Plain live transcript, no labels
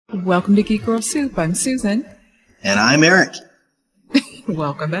Welcome to Geek Girl Soup. I'm Susan. And I'm Eric.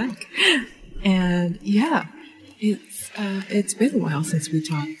 Welcome back. And yeah, it's been a while since we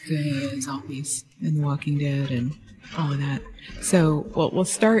talked zombies and The Walking Dead and all of that. So we'll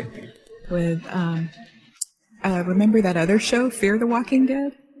start with remember that other show, Fear the Walking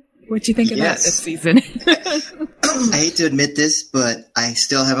Dead? What'd you think of that this season? I hate to admit this, but I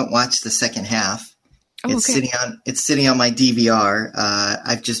still haven't watched the second half. It's sitting on my DVR.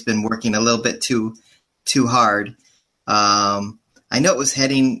 I've just been working a little bit too hard. I know it was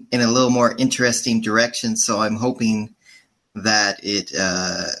heading in a little more interesting direction, so I'm hoping that it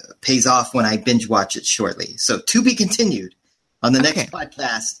pays off when I binge watch it shortly. So to be continued. On the next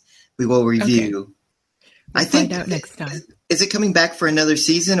podcast, we will review. We'll find out next time. Is it coming back for another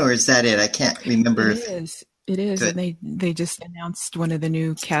season, or is that it? I can't remember. It is. Good. And they just announced one of the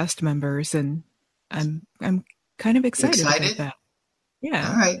new cast members, and I'm kind of excited about that. Yeah.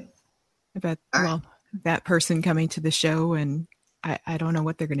 All right. About that person coming to the show, and I don't know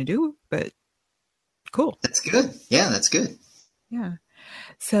what they're going to do, but cool. That's good. Yeah, that's good. Yeah.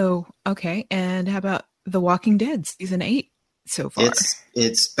 So, okay. And how about The Walking Dead season 8 so far?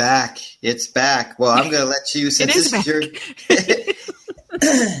 It's back. It's back. Well, I'm going to let you, since this is your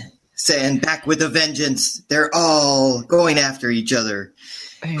saying back with a vengeance. They're all going after each other.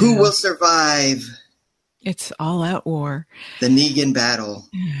 Who will survive? It's all out war. The Negan battle.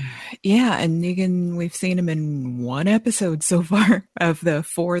 Yeah, and Negan, we've seen him in one episode so far of the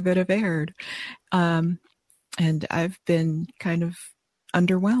 4 that have aired. And I've been kind of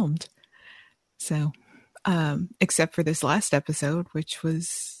underwhelmed. So, except for this last episode, which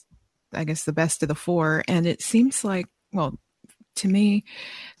was, I guess, the best of the 4. And it seems like, well, to me,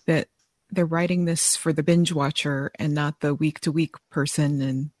 that they're writing this for the binge watcher and not the week-to-week person.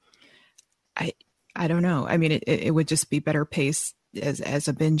 And I don't know. I mean, it would just be better paced as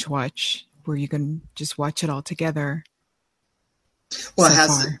a binge watch where you can just watch it all together. Well,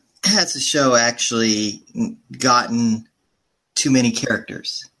 has the show actually gotten too many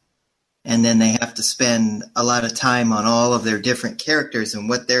characters? And then they have to spend a lot of time on all of their different characters and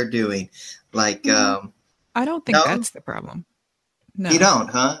what they're doing. Like, I don't think that's the problem. No. You don't,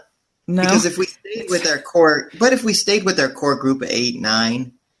 huh? No. Because if we stayed with our core group of 8,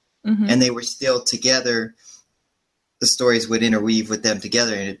 9, and they were still together, the stories would interweave with them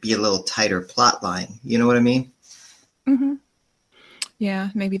together and it'd be a little tighter plot line. You know what I mean? Mm-hmm. Yeah,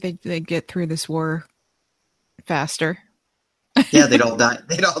 maybe they get through this war faster. Yeah, they'd all die.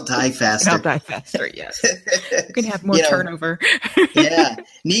 They'd all die faster. They'd all die faster, yes. You can have more turnover. Yeah.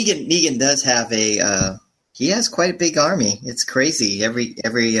 Negan does have he has quite a big army. It's crazy. Every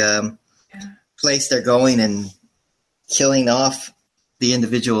place they're going and killing off the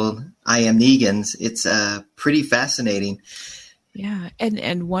individual I Am Negans, it's pretty fascinating. Yeah,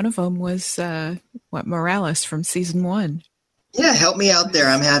 and one of them was Morales from season 1. Yeah, help me out there.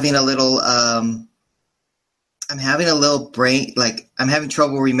 I'm having a little brain, like I'm having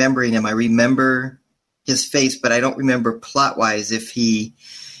trouble remembering him. I remember his face, but I don't remember plot wise if he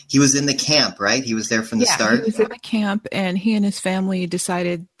was in the camp, right? He was there from the start. He was in the camp, and he and his family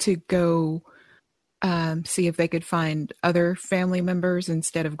decided to go see if they could find other family members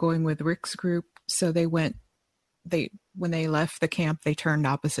instead of going with Rick's group. So when they left the camp, they turned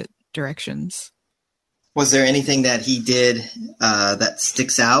opposite directions. Was there anything that he did that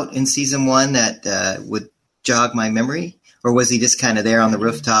sticks out in season 1 that would jog my memory? Or was he just kind of there on the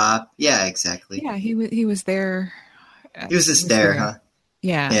rooftop? Yeah, exactly. Yeah, he was there. He was just there, huh?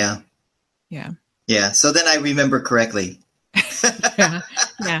 Yeah. Yeah. So then I remember correctly.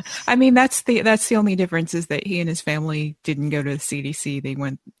 Yeah. I mean, that's the only difference is that he and his family didn't go to the CDC. They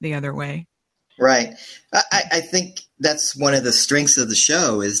went the other way. Right. I think that's one of the strengths of the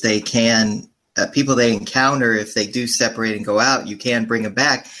show is they can people they encounter, if they do separate and go out, you can bring them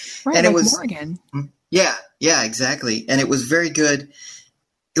back. Right, and like it was Morgan. Yeah, exactly. And it was very good.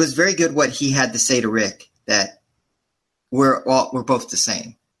 It was very good what he had to say to Rick, that we're both the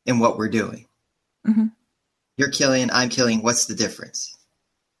same in what we're doing. Mm-hmm. You're killing, I'm killing. What's the difference?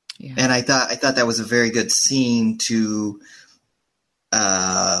 Yeah. And I thought that was a very good scene to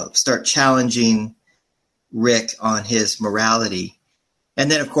start challenging Rick on his morality. And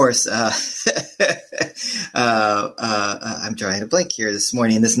then, of course, I'm drawing a blank here this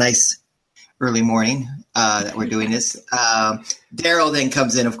morning, this nice early morning that we're doing this. Daryl then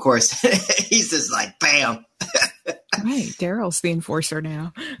comes in, of course. He's just like, bam. Right. Daryl's the enforcer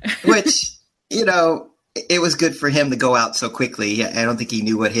now. Which, it was good for him to go out so quickly. I don't think he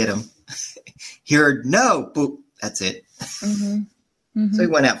knew what hit him. He heard no, boop, that's it. Mm-hmm. Mm-hmm. So he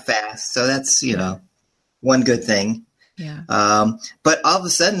went out fast. So that's, one good thing. Yeah. But all of a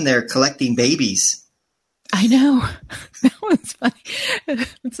sudden they're collecting babies. I know. That was funny.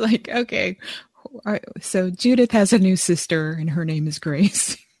 It's like, okay, so Judith has a new sister and her name is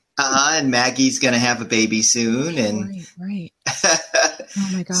Grace. And Maggie's going to have a baby soon. And Right. Oh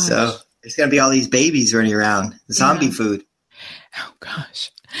my gosh. So there's going to be all these babies running around. Zombie food. Oh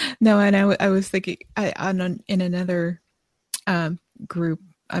gosh. No, and I was thinking in another group,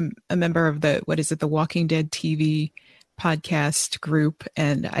 I'm a member of the Walking Dead TV podcast group,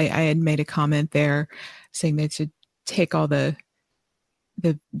 and I had made a comment there saying they should take all the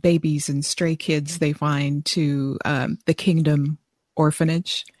babies and stray kids they find to the Kingdom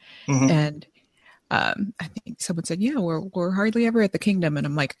orphanage. Mm-hmm. And I think someone said, yeah, we're hardly ever at the Kingdom. And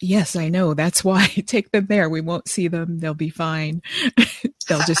I'm like, yes, I know. That's why. Take them there. We won't see them. They'll be fine.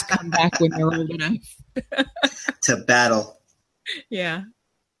 They'll just come back when they're old enough. To battle. Yeah.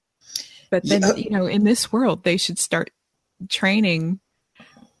 But then, in this world, they should start training,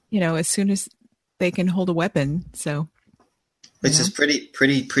 as soon as they can hold a weapon. So. Which is pretty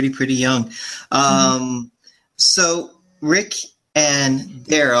young. So Rick and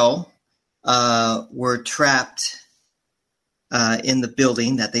Daryl were trapped in the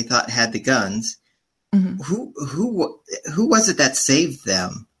building that they thought had the guns. Mm-hmm. Who was it that saved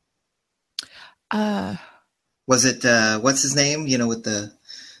them? Was it what's his name? With the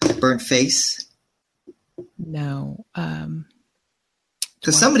burnt face. No.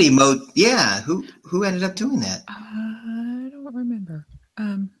 Because somebody mowed. Yeah. Who ended up doing that? I don't remember.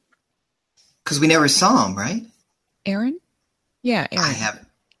 Because we never saw him, right? Aaron? Yeah, Aaron.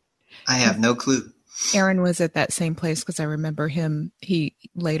 I have no clue. Aaron was at that same place because I remember him. He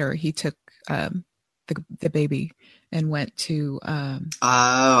took the baby and went to.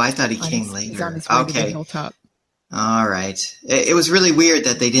 I thought he came later. On his way to the hilltop. All right. It was really weird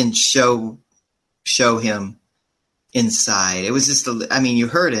that they didn't show him inside. It was just you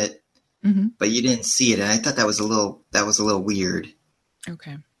heard it, mm-hmm. but you didn't see it, and I thought that was a little weird.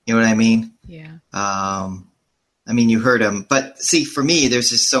 Okay. You know what I mean? Yeah. You heard him, but see, for me, there's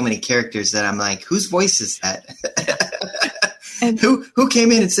just so many characters that I'm like, whose voice is that? And who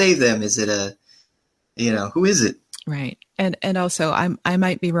came in and saved them? Is it who is it? Right. And also I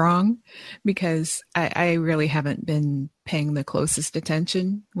might be wrong because I really haven't been paying the closest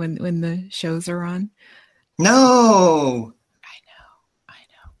attention when the shows are on. No.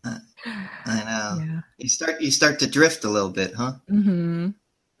 I know. Yeah. You start to drift a little bit, huh? Mm-hmm.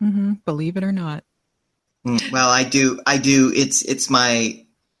 Mm-hmm. Believe it or not. Well, I do. It's my,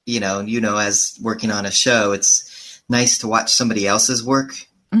 as working on a show, it's nice to watch somebody else's work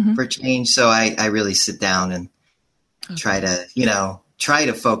mm-hmm. for change. So I really sit down and try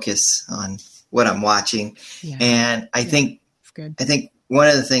to focus on what I'm watching. Yeah. And I think one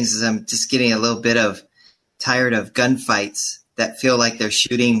of the things is I'm just getting a little bit tired of gunfights that feel like they're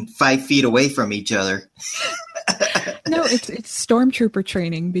shooting 5 feet away from each other. No, it's stormtrooper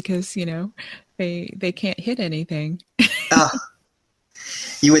training because, they can't hit anything.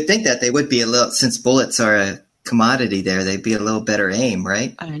 You would think that they would be since bullets are a commodity there, they'd be a little better aim,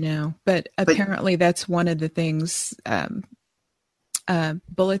 right? I know. But apparently that's one of the things,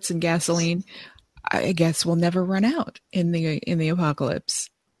 bullets and gasoline, I guess, will never run out in the apocalypse.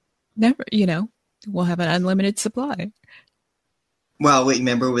 Never, we'll have an unlimited supply. Well, wait,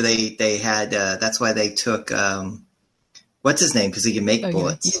 remember where they had, that's why they took, what's his name? Because he can make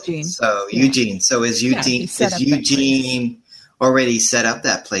bullets. Yeah, Eugene. So Eugene. So is Eugene already set up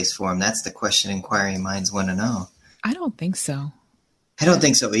that place for him? That's the question inquiring minds want to know. I don't think so. I don't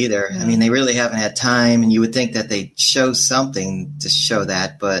think so either. No. They really haven't had time, and you would think that they'd show something to show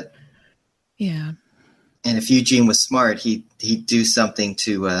that, but yeah. And if Eugene was smart, he'd do something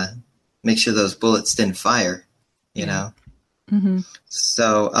to make sure those bullets didn't fire. You know. Mm-hmm.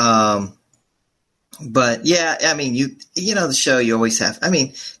 So, but yeah, the show you always have.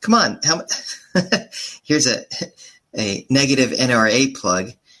 Come on, here's a negative NRA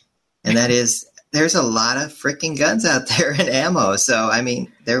plug, and that is there's a lot of freaking guns out there and ammo. So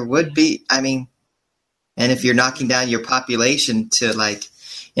there would be. And if you're knocking down your population to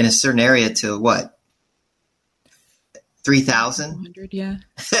in a certain area to what? 3,000? Yeah.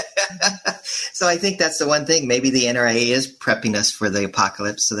 So I think that's the one thing. Maybe the NRA is prepping us for the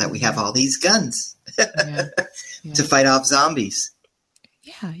apocalypse so that we have all these guns to fight off zombies.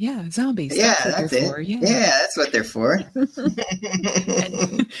 Yeah, zombies. Yeah, that's it. For. Yeah, that's what they're for. Oh,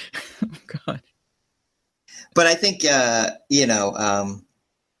 God. But I think,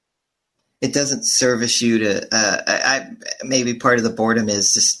 it doesn't service you to maybe part of the boredom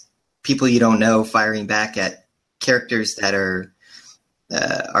is just people you don't know firing back at characters that are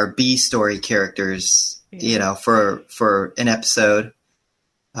B story characters you know, for an episode.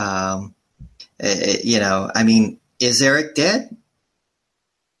 You know, I mean, is Eric dead?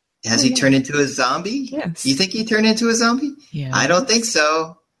 Has he turned into a zombie? Yes. You think he turned into a zombie? Yeah. I don't think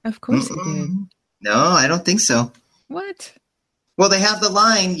so. Of course he did. No, I don't think so. What? Well, they have the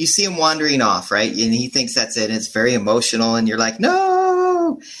line, you see him wandering off, right? And he thinks that's it. And it's very emotional. And you're like,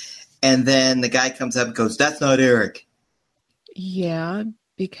 no. And then the guy comes up and goes, that's not Eric. Yeah,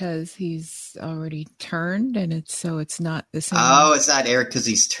 because he's already turned and it's not the same. Oh, it's not Eric because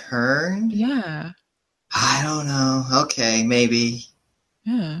he's turned? Yeah. I don't know. Okay, maybe.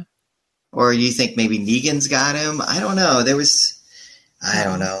 Yeah. Or you think maybe Negan's got him? I don't know. I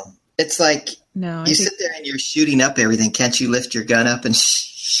don't know. It's like sit there and you're shooting up everything. Can't you lift your gun up and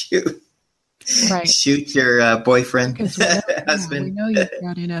shoot? Right. Shoot your boyfriend, husband. We know you've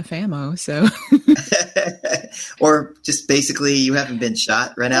got enough ammo, so. Or just basically you haven't been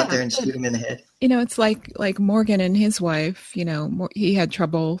shot. Run out there and shoot him in the head. You know, it's like Morgan and his wife. You know, he had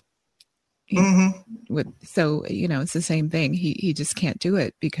trouble. So you know, it's the same thing. He just can't do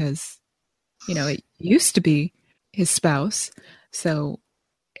it because, you know, it used to be his spouse, so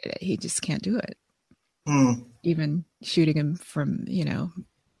he just can't do it. Even shooting him from, you know,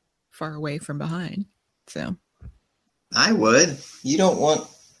 far away from behind. So I would. You don't want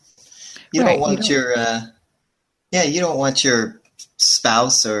you don't want your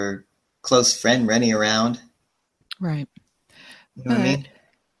spouse or close friend running around. Right. You know what I mean?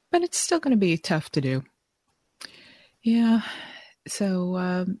 But it's still going to be tough to do. Yeah.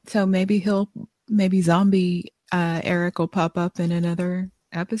 So maybe zombie Eric will pop up in another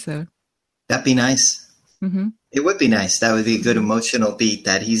episode. That'd be nice. Mm-hmm. It would be nice. That would be a good emotional beat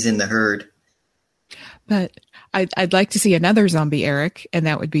that he's in the herd. But I'd like to see another zombie Eric, and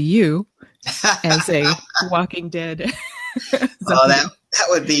that would be you as a Walking Dead. Oh, that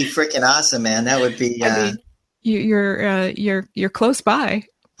would be freaking awesome, man. That would be. I mean, you're close by.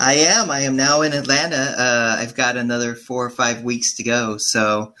 I am now in Atlanta. I've got another 4 or 5 weeks to go.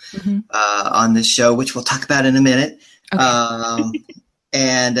 So on this show, which we'll talk about in a minute. Okay.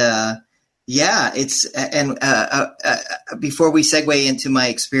 Before we segue into my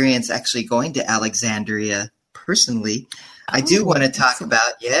experience actually going to Alexandria personally, I do want to talk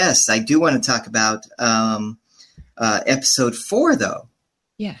about episode 4 though.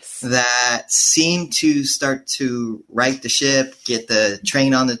 Yes. That seemed to start to right the ship, get the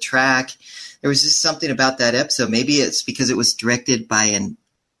train on the track. There was just something about that episode. Maybe it's because it was directed by an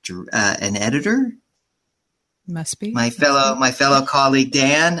editor. Must be. My fellow colleague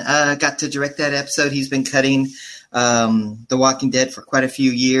Dan got to direct that episode. He's been cutting The Walking Dead for quite a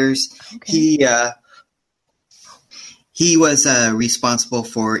few years. Okay. He was responsible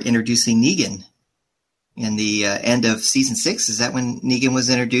for introducing Negan in the end of season 6. Is that when Negan was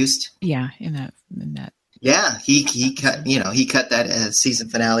introduced? Yeah, in that. Yeah, he cut that season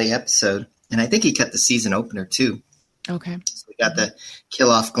finale episode, and I think he cut the season opener too. Okay. So we got the kill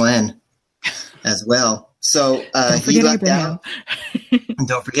off Glenn as well. So he lucked out. And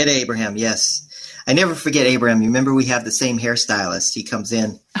don't forget Abraham. Yes, I never forget Abraham. You remember we have the same hairstylist. He comes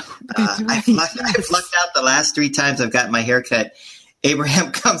in. I've lucked out the last 3 times I've gotten my hair cut.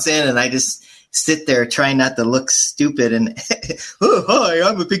 Abraham comes in, and I just sit there trying not to look stupid and, oh, hi,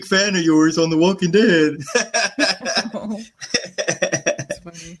 I'm a big fan of yours on The Walking Dead. That's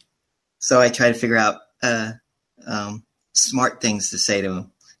funny. So I try to figure out smart things to say to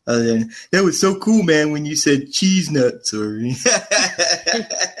him. Other than, that was so cool, man, when you said cheese nuts. Or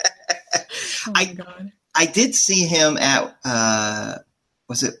oh my God. I did see him at,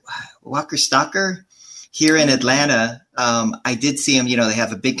 was it Walker Stalker? Here in Atlanta, I did see him, you know, they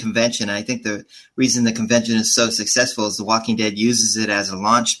have a big convention. And I think the reason the convention is so successful is The Walking Dead uses it as a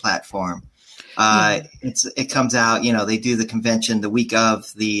launch platform. It comes out, you know, they do the convention the week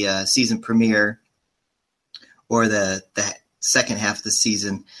of the season premiere or the second half of the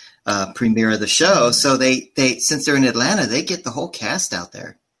season premiere of the show. So they since they're in Atlanta, they get the whole cast out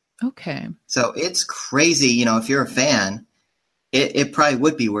there. Okay. So it's crazy, you know, if you're a fan. It probably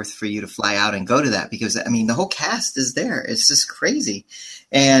would be worth for you to fly out and go to that because, I mean, the whole cast is there. It's just crazy.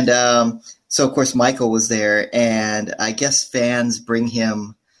 And so, of course, Michael was there. And I guess fans bring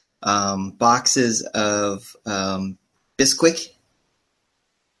him boxes of Bisquick,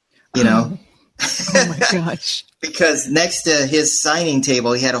 you know. Oh, my gosh. Because next to his signing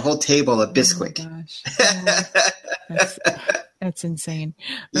table, he had a whole table of Bisquick. Oh, my gosh. That's insane.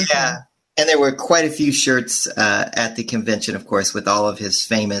 Okay. Yeah. And there were quite a few shirts at the convention, of course, with all of his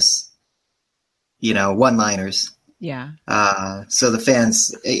famous, you know, one-liners. Yeah. So the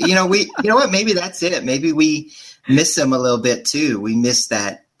fans, you know what? Maybe that's it. Maybe we miss him a little bit too. We miss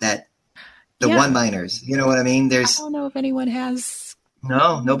that one-liners. You know what I mean? I don't know if anyone has.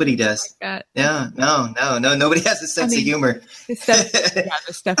 No, nobody does. Like yeah, no. Nobody has a sense of humor. The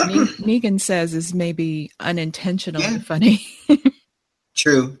stuff Negan says is maybe unintentionally funny.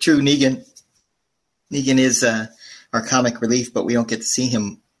 True. Negan is our comic relief, but we don't get to see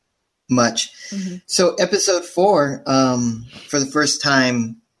him much. Mm-hmm. So episode 4, for the first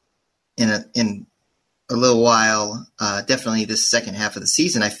time in a little while, definitely this second half of the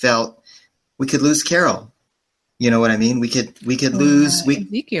season, I felt we could lose Carol. You know what I mean? We could lose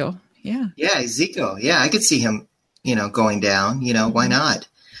Ezekiel. Yeah, Ezekiel. Yeah, I could see him, going down. Mm-hmm. Why not?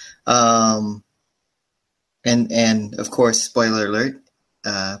 And of course, spoiler alert.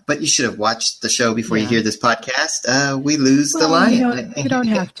 But you should have watched the show before you hear this podcast. We lose the lion. You don't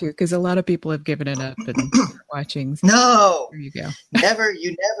have to, because a lot of people have given it up and watching. So no, there you go.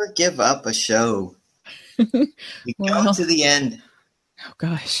 You never give up a show. You go to the end. Oh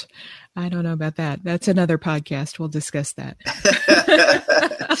gosh, I don't know about that. That's another podcast. We'll discuss that.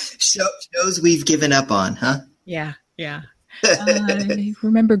 Shows we've given up on, huh? Yeah.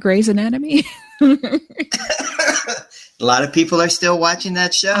 Remember Grey's Anatomy? A lot of people are still watching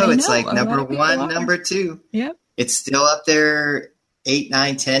that show. It's like number 1, number 2. Yep. It's still up there. 8,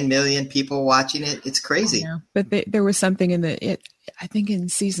 9, 10 million people watching it. It's crazy. But there was something in I think in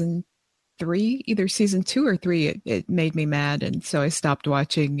season 3, either season 2 or 3, it made me mad. And so I stopped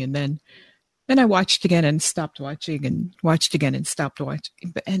watching, and then I watched again and stopped watching, and watched again and stopped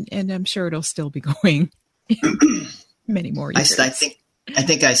watching. And I'm sure it'll still be going many more years. I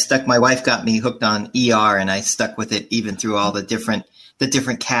think I stuck. My wife got me hooked on ER, and I stuck with it even through all the different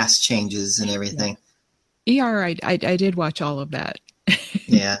cast changes and everything. ER, I did watch all of that.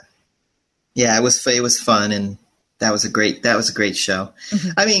 Yeah, it was fun, and that was a great show. Mm-hmm.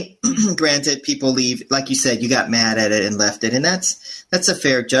 I mean, granted, people leave, like you said, you got mad at it and left it, and that's a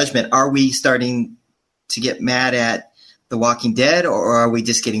fair judgment. Are we starting to get mad at The Walking Dead, or are we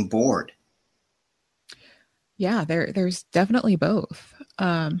just getting bored? Yeah, there's definitely both.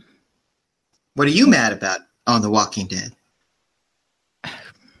 What are you mad about on The Walking Dead?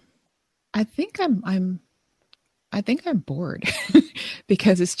 I think I'm bored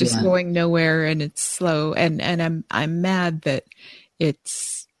because it's just going nowhere, and it's slow, and I'm mad that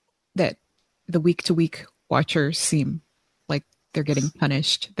that the week to week watchers seem like they're getting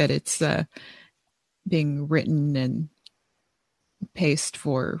punished, that it's being written and paced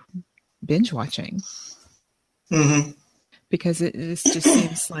for binge watching. Mm-hmm. Because this just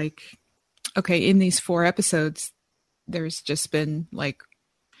seems like, okay, in these 4 episodes, there's just been like,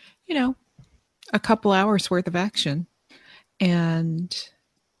 a couple hours worth of action. And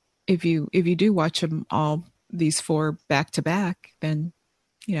if you do watch them all, these 4 back to back, then,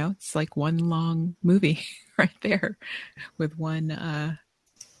 it's like one long movie right there with one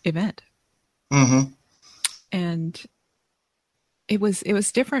event. Mm-hmm. And it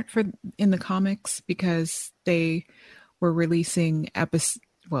was different in the comics because they were releasing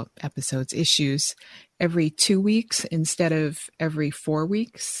issues every 2 weeks instead of every 4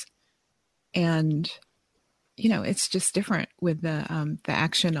 weeks. And, it's just different with the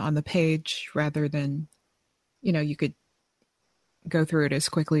action on the page rather than, you could go through it as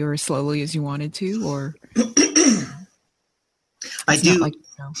quickly or as slowly as you wanted to, or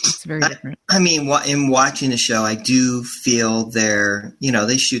it's very different. I mean, in watching the show, I do feel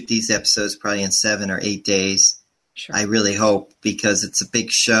they shoot these episodes probably in 7 or 8 days. Sure. I really hope, because it's a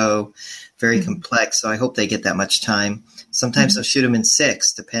big show, very complex. So I hope they get that much time. Sometimes they'll shoot them in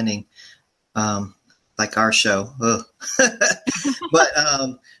 6, depending, like our show. But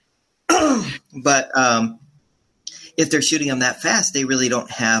if they're shooting them that fast, they really don't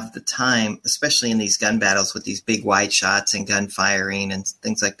have the time, especially in these gun battles with these big wide shots and gun firing and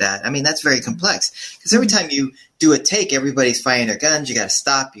things like that. I mean, that's very complex, because every time you do a take, everybody's firing their guns. You got to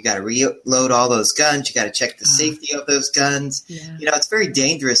stop. You got to reload all those guns. You got to check the safety of those guns. Yeah. It's very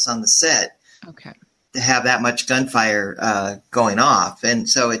dangerous on the set. Okay. To have that much gunfire going off. And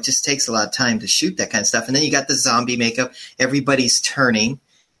so it just takes a lot of time to shoot that kind of stuff. And then you got the zombie makeup. Everybody's turning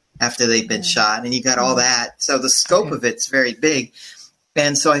after they've been shot, and you got all that. So the scope of it's very big.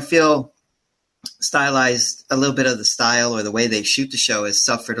 And so I feel stylized, a little bit of the style or the way they shoot the show has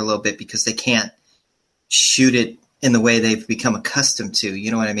suffered a little bit because they can't shoot it in the way they've become accustomed to. You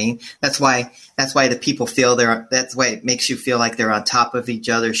know what I mean? That's why the people feel that's why it makes you feel like they're on top of each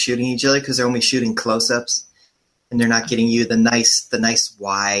other, shooting each other, because they're only shooting close-ups. And they're not getting you the nice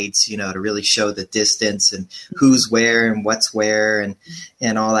wides, to really show the distance and who's where and what's where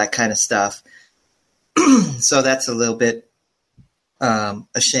and all that kind of stuff. So that's a little bit a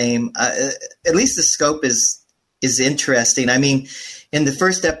shame. At least the scope is interesting. I mean, in the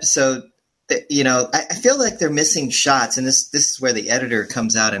first episode, I feel like they're missing shots, and this is where the editor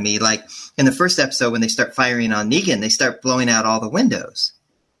comes out at me. Like in the first episode, when they start firing on Negan, they start blowing out all the windows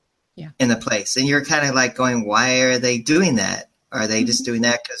in the place. And you're kind of like going, why are they doing that? Are they just doing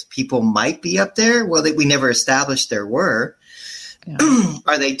that because people might be up there? Well, we never established there were. Yeah.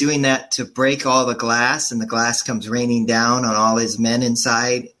 Are they doing that to break all the glass, and the glass comes raining down on all his men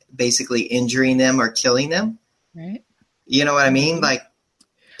inside, basically injuring them or killing them? Right. You know what I mean? Like,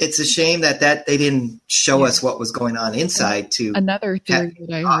 it's a shame that they didn't show us what was going on inside. To another theory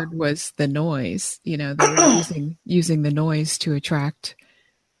that I heard was the noise. They were using the noise to attract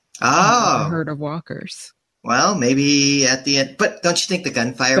a herd of walkers. Well, maybe at the end, but don't you think the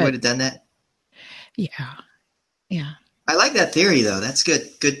gunfire would have done that? Yeah. Yeah. I like that theory, though. That's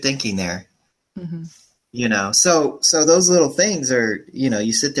good thinking there. Mm-hmm. So those little things are,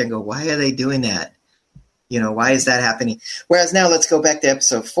 you sit there and go, why are they doing that? Why is that happening? Whereas now let's go back to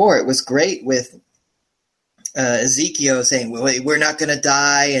episode 4. It was great with Ezekiel saying, well, we're not going to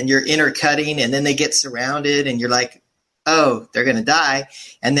die, and you're intercutting, and then they get surrounded, and you're like, oh, they're going to die.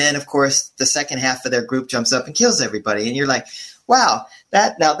 And then, of course, the second half of their group jumps up and kills everybody. And you're like, wow,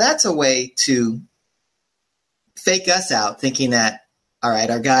 that's a way to fake us out, thinking that, all right,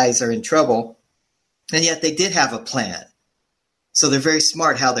 our guys are in trouble. And yet they did have a plan. So they're very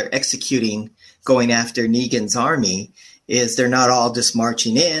smart how they're executing going after Negan's army. Is they're not all just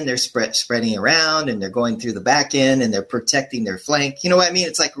marching in, they're spreading around, and they're going through the back end, and they're protecting their flank. You know what I mean?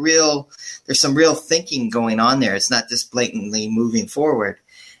 It's like there's some real thinking going on there. It's not just blatantly moving forward.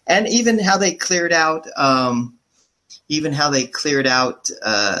 And even how they cleared out,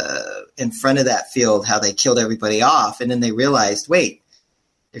 in front of that field, how they killed everybody off. And then they realized, wait,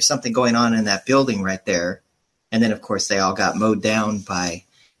 there's something going on in that building right there. And then, of course, they all got mowed down by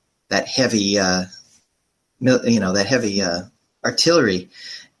that heavy artillery.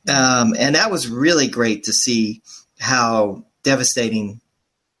 And that was really great to see how devastating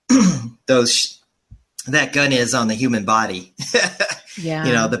that gun is on the human body.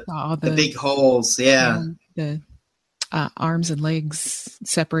 Yeah. The big holes. Yeah. The arms and legs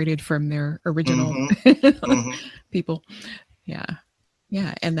separated from their original people. Yeah.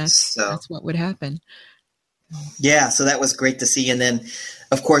 Yeah. And that's what would happen. Yeah, so that was great to see, and then,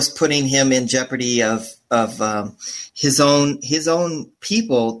 of course, putting him in jeopardy of his own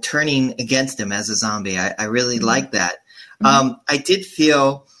people turning against him as a zombie. I really like that. I did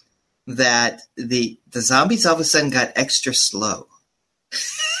feel that the zombies all of a sudden got extra slow.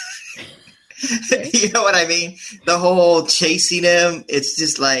 You know what I mean? The whole chasing him, it's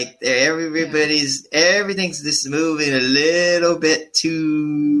just like everything's just moving a little bit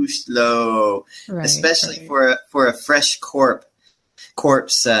too slow, especially for a fresh corpse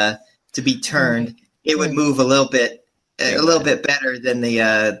to be turned. Right. It would move a little bit better than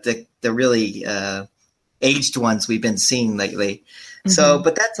the really aged ones we've been seeing lately. Mm-hmm. So,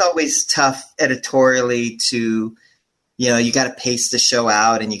 but that's always tough editorially to. You got to pace the show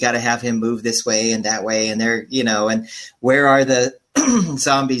out, and you got to have him move this way and that way. And they're, and where are the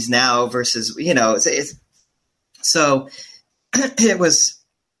zombies now versus, so it was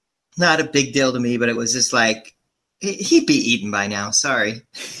not a big deal to me, but it was just like, he'd be eaten by now. Sorry.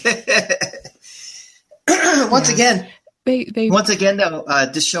 Once again, though,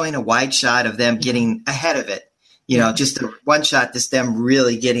 just showing a wide shot of them getting ahead of it, just a one shot, just them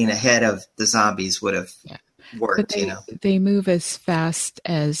really getting ahead of the zombies would have worked, They move as fast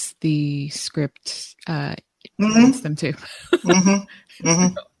as the script wants them to.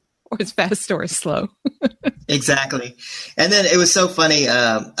 Or as fast or as slow. Exactly. And then it was so funny.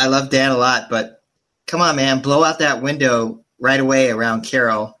 I love Dan a lot, but come on, man, blow out that window right away around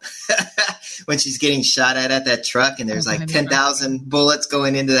Carol when she's getting shot at that truck, and there's like 10,000 bullets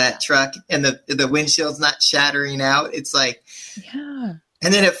going into that truck, and the windshield's not shattering out. It's like, yeah.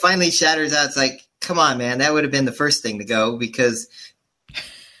 And then it finally shatters out. It's like, come on, man, that would have been the first thing to go, because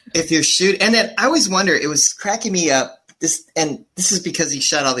if you're shooting, and then I always wonder, it was cracking me up. This is because he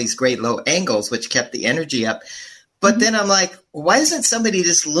shot all these great low angles, which kept the energy up. But then I'm like, why doesn't somebody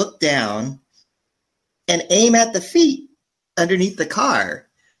just look down and aim at the feet underneath the car?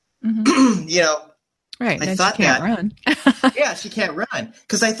 Right. I thought she can't run. Yeah, she can't run.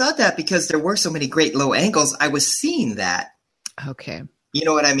 Because I thought that because there were so many great low angles, I was seeing that. Okay. You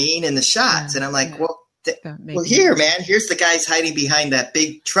know what I mean? In the shots. And I'm like, here, man, here's the guys hiding behind that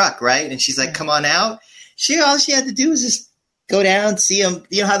big truck, right? And she's like, come on out. All she had to do was just go down, see them,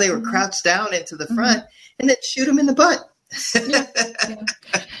 you know how they were crouched down into the front, and then shoot them in the butt.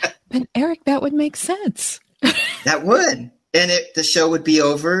 But Eric, that would make sense. That would. And the show would be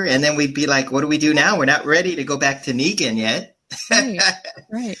over, and then we'd be like, what do we do now? We're not ready to go back to Negan yet.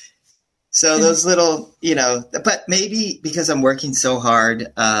 Right. So those little, but maybe because I'm working so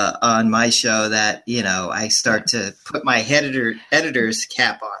hard on my show that, I start to put my editor's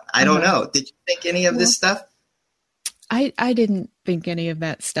cap on. I don't know. Did you think any of this stuff? I didn't think any of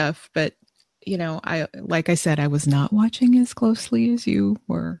that stuff, but like I said, I was not watching as closely as you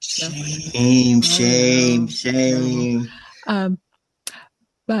were. So. Shame.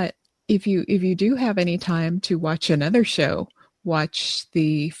 But if you do have any time to watch another show, watch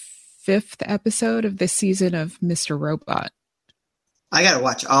the 5th episode of this season of Mr. Robot. I got to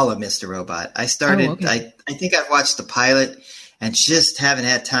watch all of Mr. Robot. I started, I think I've watched the pilot and just haven't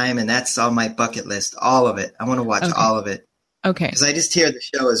had time. And that's on my bucket list. All of it. I want to watch all of it. Okay. Because I just hear the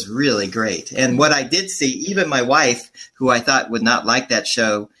show is really great. And what I did see, even my wife, who I thought would not like that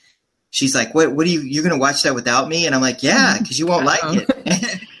show, she's like, what are you're going to watch that without me? And I'm like, yeah, because you won't like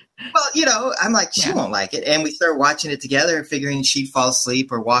it. Well, I'm like, she won't like it. And we started watching it together, figuring she'd fall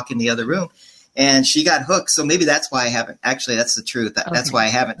asleep or walk in the other room. And she got hooked. So maybe that's why I haven't. Actually, that's the truth. That's why I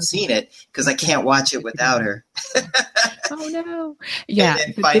haven't seen it, because I can't watch it without her. Oh, no. Yeah.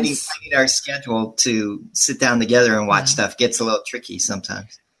 And finding our schedule to sit down together and watch stuff gets a little tricky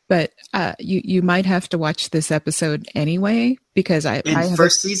sometimes. But you might have to watch this episode anyway, because I have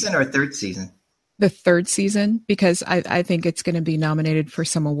first season or third season? The 3rd season, because I think it's going to be nominated for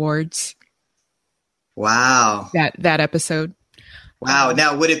some awards. Wow. That episode. Wow.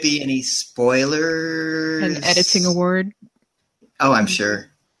 Now, would it be any spoilers? An editing award. Oh, I'm sure.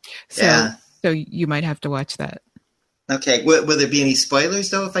 So you might have to watch that. Okay. Will there be any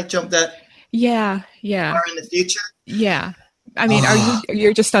spoilers though if I jump that? Yeah. Far in the future? Yeah. I mean,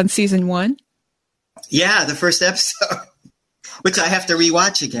 you're just on season 1? Yeah, the first episode, which I have to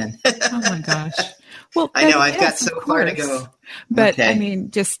rewatch again. Oh my gosh. Well, I know I've got so far to go. But I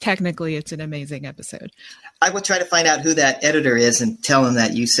mean, just technically it's an amazing episode. I will try to find out who that editor is and tell him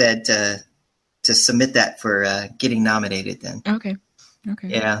that you said to submit that for getting nominated then. Okay.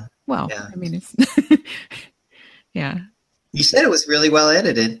 Yeah. Well, yeah. I mean, it's yeah. You said it was really well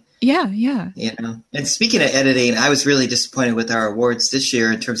edited. Yeah. And speaking of editing, I was really disappointed with our awards this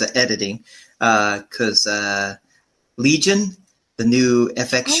year in terms of editing, because Legion, the new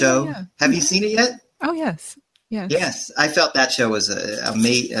FX show, have you seen it yet? Oh, yes. Yes, I felt that show was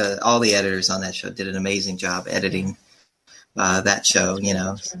amazing. All the editors on that show did an amazing job editing that show.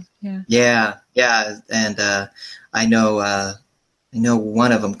 Yeah. And I know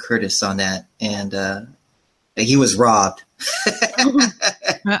one of them, Curtis, on that, and he was robbed.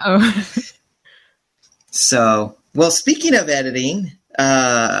 Uh-oh. So, well, speaking of editing,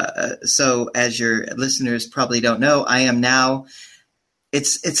 so as your listeners probably don't know, I am now.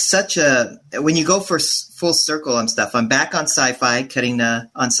 It's such a, when you go for full circle on stuff, I'm back on Sci-Fi, cutting on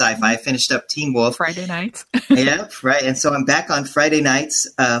Sci-Fi. I finished up Teen Wolf. Friday nights. Yeah, right. And so I'm back on Friday nights,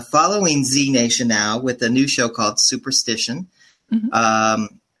 following Z Nation now with a new show called Superstition,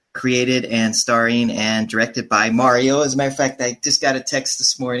 created and starring and directed by Mario. As a matter of fact, I just got a text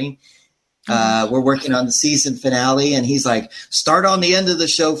this morning. We're working on the season finale, and he's like, start on the end of the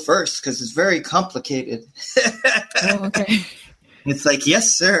show first because it's very complicated. Oh, okay. It's like,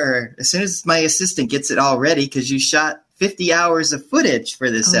 yes, sir. As soon as my assistant gets it all ready, because you shot 50 hours of footage for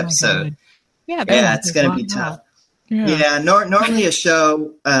this episode. Yeah, it's going to be tough. Yeah, normally a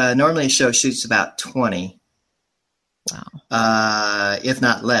show shoots about 20. Wow. If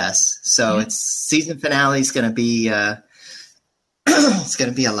not less. So it's season finale is going to be it's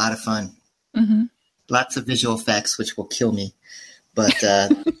going to be a lot of fun. Mm-hmm. Lots of visual effects, which will kill me. But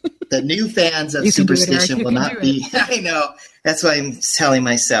the new fans of Superstition will not be. I know. That's what I'm telling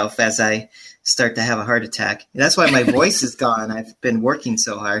myself as I start to have a heart attack. That's why my voice is gone. I've been working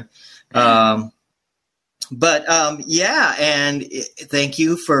so hard. Yeah, and thank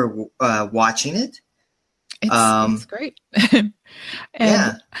you for watching it. It's great.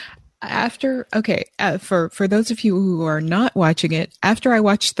 For those of you who are not watching it, after I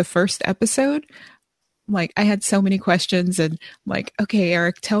watched the first episode, like I had so many questions and like, okay,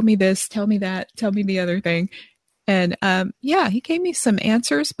 Eric, tell me this, tell me that, tell me the other thing. And he gave me some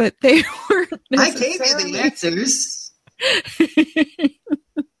answers, but they weren't necessarily... I gave you the answers.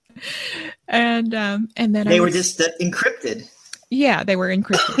 And then they were just encrypted. Yeah, they were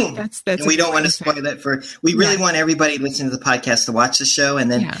encrypted. That's and we don't want to spoil that for. We really want everybody listening to the podcast to watch the show, and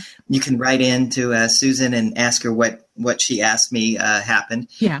then you can write in to Susan and ask her what she asked me happened.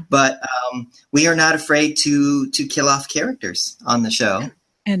 Yeah, but we are not afraid to kill off characters on the show.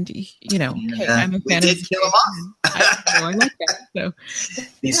 And hey, I'm a fan. We did kill them off. I like that. So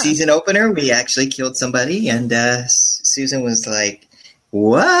the season opener, we actually killed somebody, and Susan was like,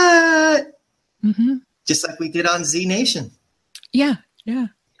 "What?" Mm-hmm. Just like we did on Z Nation. Yeah.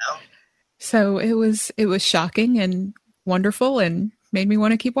 So it was shocking and wonderful and made me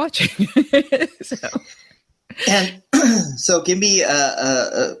want to keep watching. So. And so give me,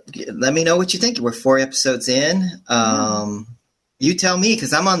 let me know what you think. We're 4 episodes in. You tell me,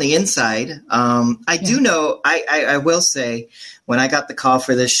 because I'm on the inside. I do know, I will say, when I got the call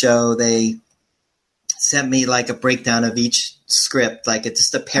for this show, they sent me like a breakdown of each script, like it's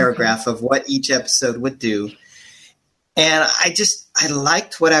just a paragraph of what each episode would do. And I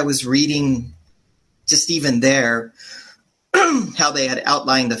liked what I was reading, just even there, how they had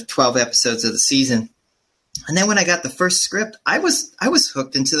outlined the 12 episodes of the season. And then when I got the first script, I was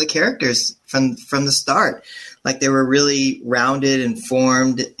hooked into the characters from the start. Like they were really rounded and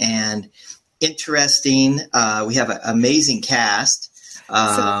formed and interesting. We have an amazing cast.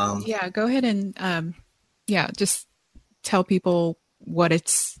 So, go ahead and just tell people what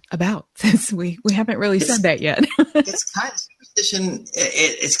it's about, since we haven't really said that yet. It's kind of superstition.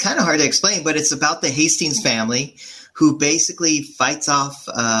 It's kind of hard to explain, but it's about the Hastings family, who basically fights off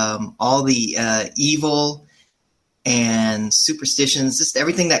all the evil and superstitions, just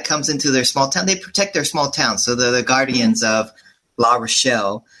everything that comes into their small town. They protect their small town, so they're the guardians of La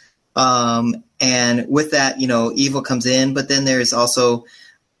Rochelle. And with that, evil comes in, but then there's also,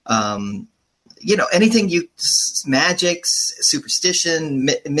 anything magic, superstition,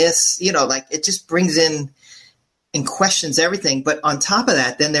 myths, like it just brings in and questions everything. But on top of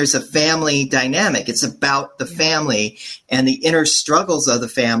that, then there's a family dynamic. It's about the family and the inner struggles of the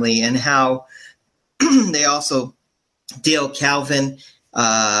family, and how they also deal. Calvin,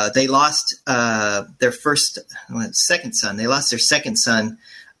 they lost their second son. They lost their second son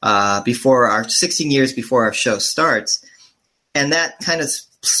before 16 years before our show starts. And that kind of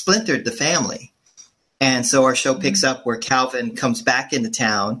splintered the family. And so our show picks up where Calvin comes back into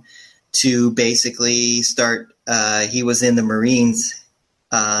town to basically start. He was in the Marines,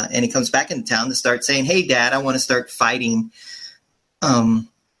 and he comes back into town to start saying, "Hey, Dad, I want to start fighting the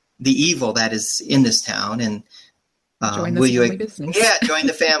evil that is in this town." And join the family business. Yeah, join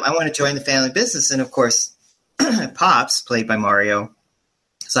the fam. I want to join the family business. And of course, Pops, played by Mario,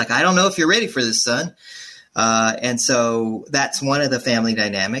 it's like, "I don't know if you're ready for this, son." And so that's one of the family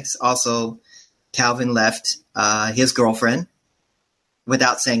dynamics. Also, Calvin left his girlfriend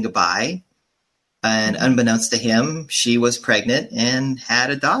without saying goodbye. And unbeknownst to him, she was pregnant and had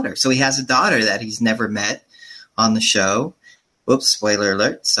a daughter. So he has a daughter that he's never met on the show. Whoops, spoiler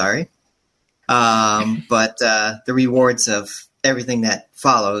alert, sorry. But the rewards of everything that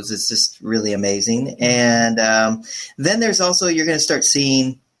follows is just really amazing. And then there's also, you're going to start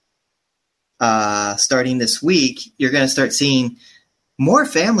seeing, starting this week, you're going to start seeing more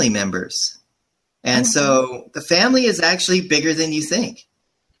family members. And so the family is actually bigger than you think.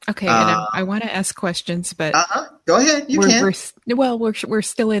 Okay, and I want to ask questions, but go ahead. You can. We're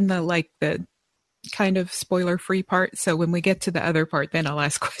still in the kind of spoiler-free part. So when we get to the other part, then I'll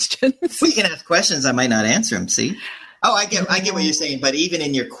ask questions. We can ask questions. I might not answer them. See? Oh, I get what you're saying. But even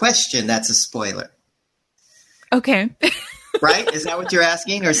in your question, that's a spoiler. Okay. Right? Is that what you're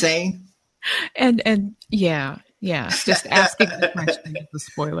asking or saying? And yeah. Just asking the question is the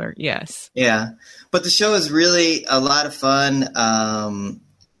spoiler. Yes. Yeah, but the show is really a lot of fun.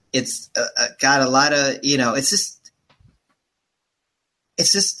 It's got a lot of, it's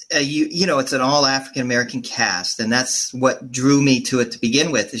an all African American cast, and that's what drew me to it to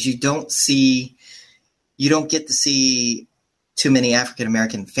begin with. Is you don't get to see too many African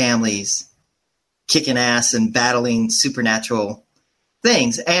American families kicking ass and battling supernatural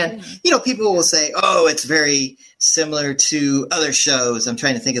things. And people will say, "Oh, it's very similar to other shows." I'm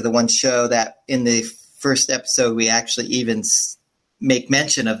trying to think of the one show that in the first episode we actually even make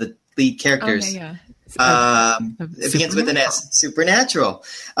mention of the lead characters. It begins with an S, Supernatural,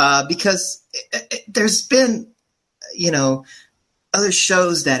 because there's been, other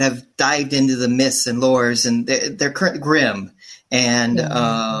shows that have dived into the myths and lores, and they're current Grimm, and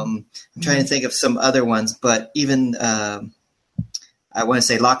I'm trying to think of some other ones, but even I want to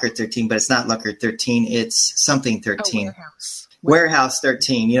say Locker 13, but it's not Locker 13, it's something 13. Warehouse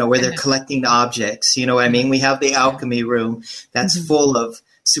 13, where they're collecting objects. You know what I mean? We have the alchemy room that's full of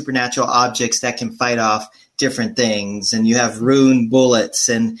supernatural objects that can fight off different things. And you have rune bullets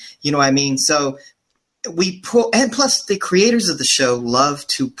and, you know what I mean? So we pull, and plus the creators of the show love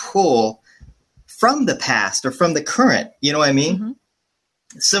to pull from the past or from the current. You know what I mean?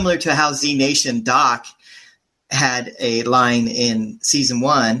 Similar to how Z Nation Doc had a line in season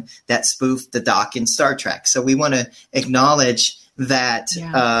 1 that spoofed the Doc in Star Trek. So we want to acknowledge that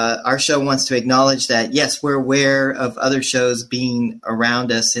our show wants to acknowledge that, yes, we're aware of other shows being around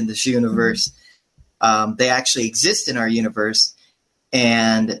us in this universe. They actually exist in our universe.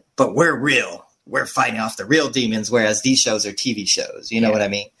 but we're real. We're fighting off the real demons, whereas these shows are TV shows. You know what I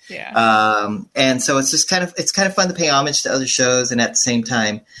mean? Yeah. And so it's just kind of fun to pay homage to other shows, and at the same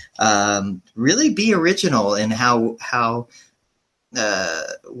time, really be original in how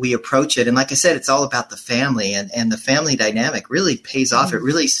we approach it. And like I said, it's all about the family, and the family dynamic really pays off. It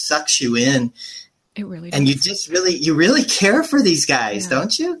really sucks you in. It really does. And you really care for these guys,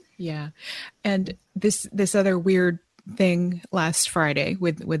 don't you? Yeah. And this other weird thing last Friday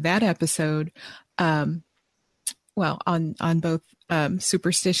with that episode, well, on both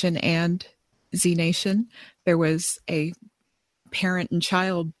Superstition and Z Nation, there was a parent and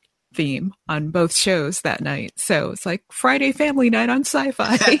child theme on both shows that night. So it's like Friday family night on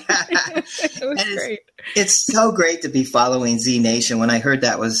Sci-Fi. It was great. It's so great to be following Z Nation. When I heard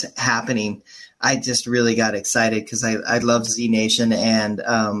that was happening, I just really got excited because I love Z Nation, and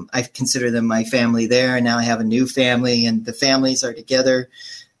I consider them my family there. And now I have a new family, and the families are together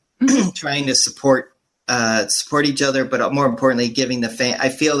trying to support each other, but more importantly, giving I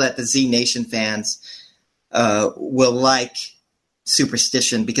feel that the Z Nation fans will like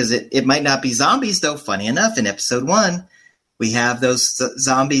Superstition, because it might not be zombies, though. Funny enough, in episode 1, we have those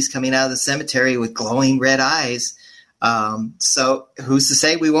zombies coming out of the cemetery with glowing red eyes. So who's to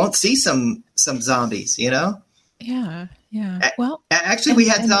say we won't see some zombies, you know? Yeah. Well, actually, we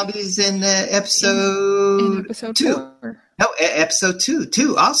had zombies in episode 2. 4. No, episode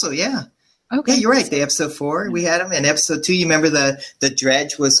 2 also, yeah. Okay. Yeah, you're right. The episode 4, we had them. In episode 2, you remember the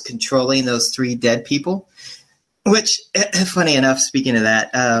dredge was controlling those 3 dead people? Which, funny enough, speaking of that,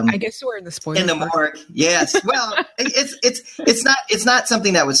 I guess we're in the spoiler. In the morgue, yes. Well, it's not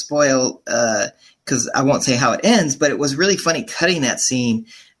something that would spoil, because I won't say how it ends. But it was really funny cutting that scene,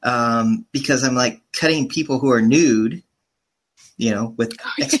 because I'm like cutting people who are nude, with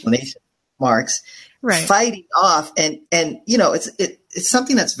exclamation marks, right, fighting off, and it's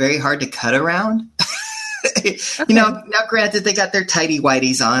something that's very hard to cut around. Okay. Now granted, they got their tidy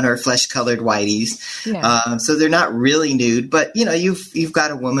whities on, or flesh colored whities. Yeah. So they're not really nude, but you've got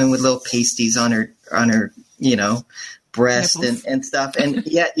a woman with little pasties on her breast and stuff. And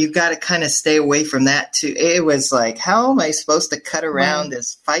yet you've got to kind of stay away from that too. It was like, how am I supposed to cut around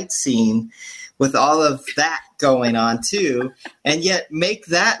this fight scene with all of that going on too, and yet make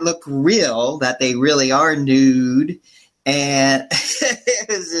that look real, that they really are nude? And it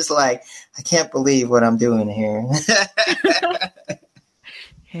was just like, I can't believe what I'm doing here.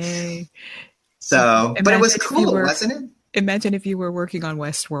 Hey. So, but it was cool, wasn't it? Imagine if you were working on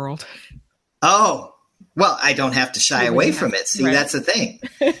Westworld. Oh, well, I don't have to shy away from it. See, right. That's the thing.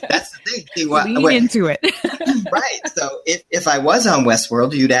 See, lean into it. Right. So if I was on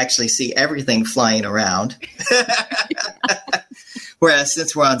Westworld, you'd actually see everything flying around. Whereas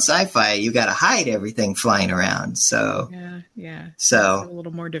since we're on Sci-Fi, you got to hide everything flying around. So yeah. So it's a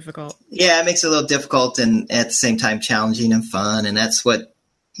little more difficult. Yeah, it makes it a little difficult, and at the same time challenging and fun. And that's what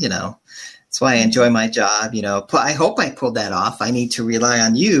that's why I enjoy my job. I hope I pulled that off. I need to rely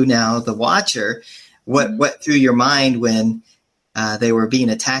on you now, the watcher. What went through your mind when they were being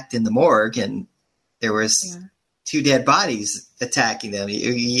attacked in the morgue, and there was 2 dead bodies attacking them?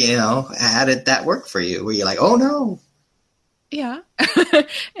 How did that work for you? Were you like, oh no? Yeah.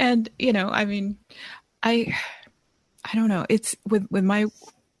 And, I mean, I don't know. It's with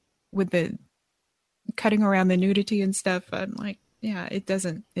the cutting around the nudity and stuff. I'm like, yeah, it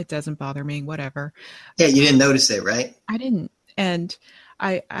doesn't bother me. Whatever. Yeah. You didn't notice it, right? I didn't. And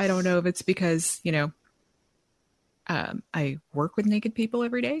I don't know if it's because, I work with naked people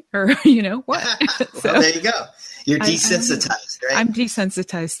every day, or, what? So, well, there you go. You're desensitized, right? I'm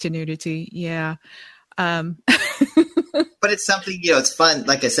desensitized to nudity. Yeah. But it's something, it's fun.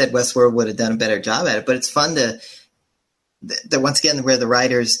 Like I said, Westworld would have done a better job at it, but it's fun to once again, where the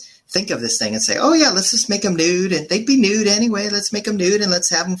writers think of this thing and say, oh yeah, let's just make them nude, and they'd be nude anyway. Let's make them nude, and let's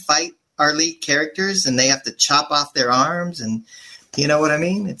have them fight our lead characters, and they have to chop off their arms, and you know what I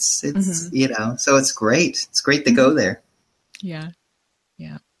mean? It's so it's great. It's great to go there. Yeah.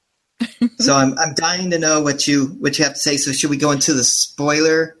 So I'm dying to know what you have to say. So should we go into the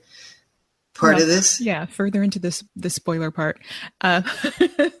spoiler part of this? Yeah, further into the spoiler part.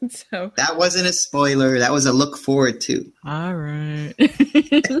 So that wasn't a spoiler. That was a look forward to. All right.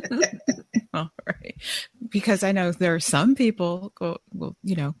 All right. Because I know there are some people, well,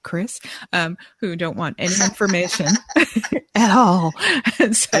 Chris, who don't want any information at all.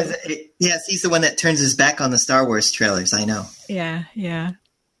 So, yes, he's the one that turns his back on the Star Wars trailers. I know. Yeah.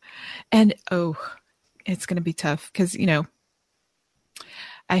 And it's going to be tough because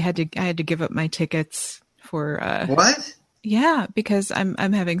I had to give up my tickets for what? Yeah, because I'm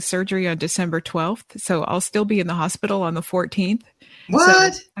having surgery on December 12th, so I'll still be in the hospital on the 14th. So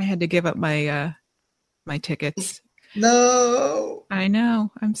What? I had to give up my tickets. No. I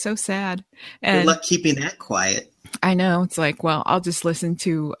know. I'm so sad. Good And luck keeping that quiet. I know it's like, well, I'll just listen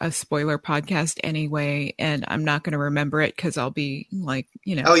to a spoiler podcast anyway, and I'm not going to remember it because I'll be like,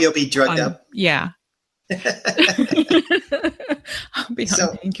 Oh, you'll be drugged on, up. yeah. I'll be on So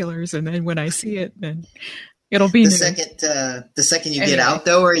painkillers, and then when I see it, then it'll be the new. second you get Anyway, out,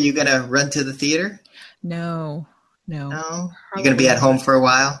 though, are you gonna run to the theater? no, No, you're gonna probably be at not. home for a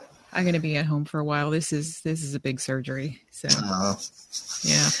while. I'm going to be at home for a while. This is a big surgery, so Oh,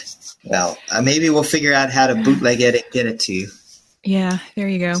 yeah, well, maybe we'll figure out how to bootleg it and get it to you, yeah. There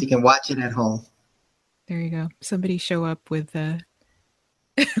you go. so you can watch it at home. There you go. Somebody show up with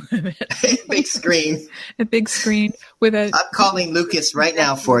Big screen. a big screen with a. I'm calling Lucas right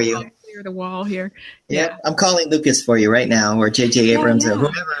now for you. Clear the wall here. Yeah, I'm calling Lucas for you right now, or J.J. Abrams, or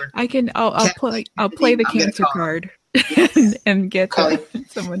whoever. I can. I'll play. I'll play the cancer card and get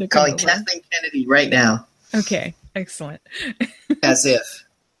someone to come calling over. Kathleen Kennedy right now. Okay, excellent. As if.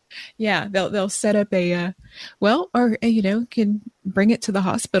 Yeah, they'll set up a or can bring it to the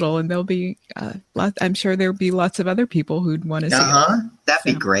hospital, and there'll be I'm sure there'll be lots of other people who'd want to see it. That'd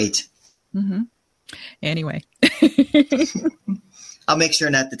be great. Mm-hmm. Anyway. I'll make sure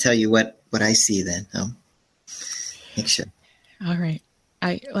not to tell you what I see then. I'll make sure. All right.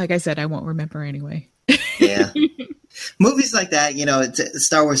 Like I said, I won't remember anyway. Yeah. Movies like that,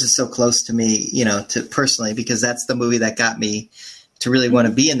 Star Wars is so close to me, to personally, because that's the movie that got me to really want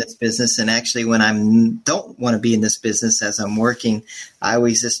to be in this business. And actually, when I don't want to be in this business as I'm working, I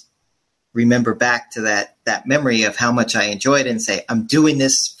always just remember back to that memory of how much I enjoyed it and say, I'm doing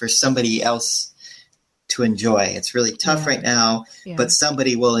this for somebody else to enjoy. It's really tough right now, but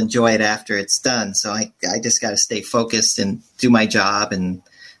somebody will enjoy it after it's done. So I just got to stay focused and do my job and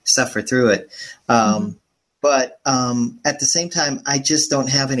suffer through it. But at the same time, I just don't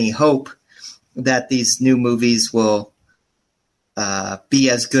have any hope that these new movies will be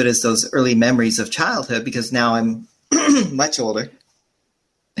as good as those early memories of childhood, because now I'm much older.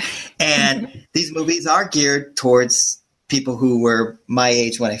 And these movies are geared towards people who were my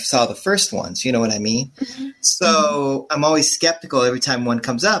age when I saw the first ones. You know what I mean? Mm-hmm. So I'm always skeptical every time one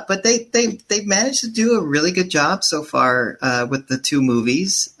comes up. But they've managed to do a really good job so far with the two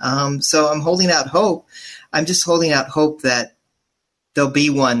movies. So I'm holding out hope. I'm just holding out hope that there'll be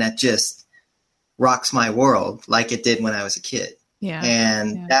one that just rocks my world like it did when I was a kid. Yeah.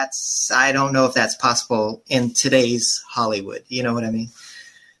 And I don't know if that's possible in today's Hollywood. You know what I mean?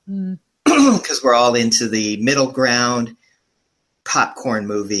 Because we're all into the middle ground popcorn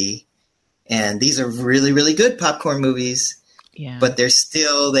movie. And these are really, really good popcorn movies. Yeah. But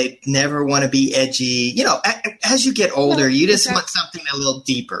they never want to be edgy. As you get older, you just want something a little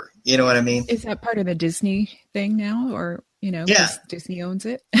deeper. You know what I mean? Is that part of the Disney thing now? Or, because Disney owns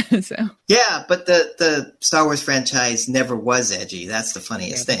it? So. Yeah, but the Star Wars franchise never was edgy. That's the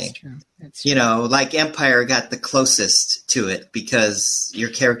funniest thing. That's true. Like Empire got the closest to it because your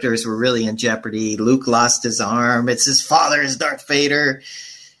characters were really in jeopardy. Luke lost his arm. It's his father is Darth Vader.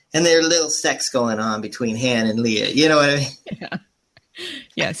 And there's little sex going on between Han and Leia. You know what I mean? Yeah.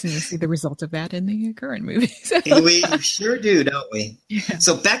 Yes, and you see the result of that in the current movies. We sure do, don't we? Yeah.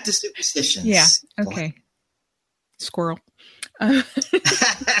 So back to superstitions. Yeah. Okay. Squirrel.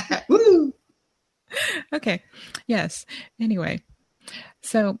 Woo! Okay. Yes. Anyway.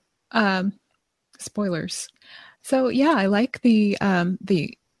 So, spoilers. So yeah, I like the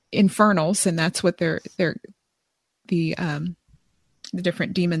Infernals, and that's what they're the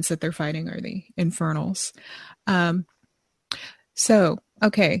different demons that they're fighting are the Infernals. So,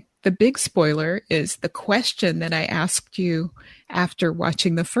 okay, the big spoiler is the question that I asked you after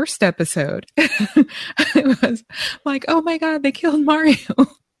watching the first episode. I was like, oh my God, they killed Mario.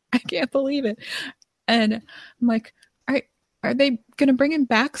 I can't believe it. And I'm like, are they going to bring him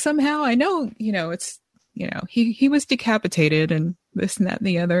back somehow? I know, it's, he was decapitated and this and that and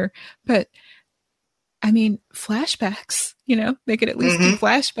the other, but I mean, flashbacks, they could at least do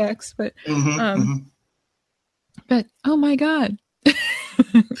flashbacks, but, but oh my God.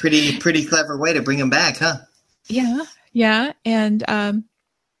 pretty clever way to bring him back, huh? Yeah. Yeah. And,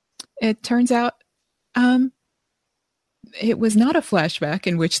 it turns out, it was not a flashback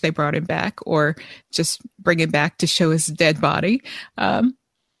in which they brought him back or just bring him back to show his dead body.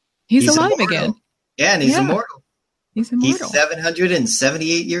 He's alive immortal again. Yeah. And he's immortal. He's immortal. He's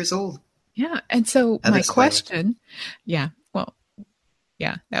 778 years old. Yeah. And so my question,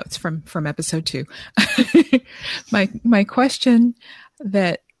 that's from episode 2. My question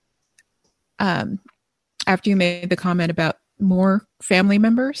that after you made the comment about more family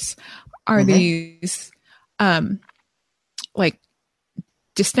members, are Mm-hmm. these like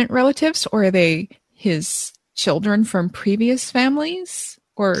distant relatives, or are they his children from previous families?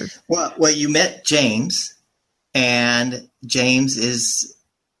 Or Well, you met James, and James is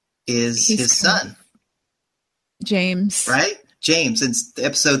his son, James, right? James in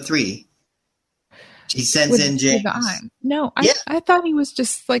episode 3. He sends in James. No, Yeah. I thought he was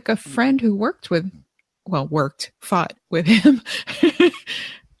just like a friend who fought with him.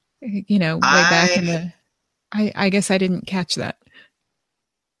 Way back in the. I guess I didn't catch that.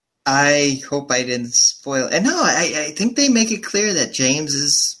 I hope I didn't spoil. And no, I think they make it clear that James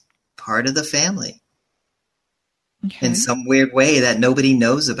is part of the family in some weird way that nobody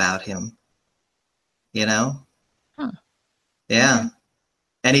knows about him. Huh. Yeah. Okay.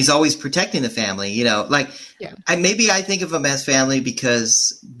 And he's always protecting the family, maybe I think of him as family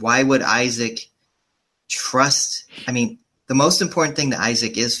because why would Isaac trust? I mean, the most important thing to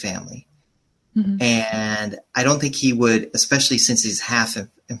Isaac is family. Mm-hmm. And I don't think he would, especially since he's half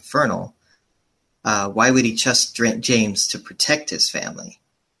infernal, why would he trust James to protect his family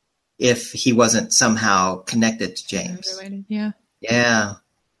if he wasn't somehow connected to James? Yeah. Yeah.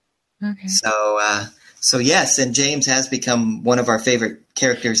 Okay. So yes, and James has become one of our favorite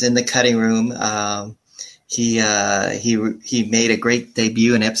characters in the cutting room. He made a great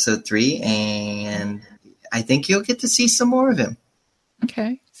debut in episode 3, and I think you'll get to see some more of him.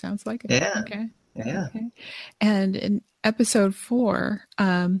 Okay, sounds like it. Yeah. Okay. Yeah. Okay. And in episode 4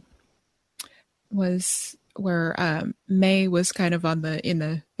 was where May was kind of in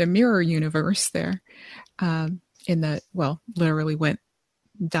the mirror universe there. Literally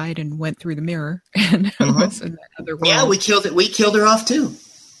died and went through the mirre and was in that other world. Yeah, we killed it. We killed her off too.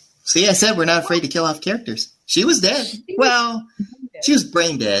 See, I said we're not afraid to kill off characters. She was dead. She was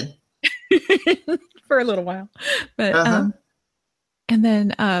brain dead for a little while, but and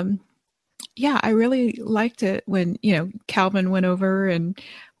then I really liked it when Calvin went over and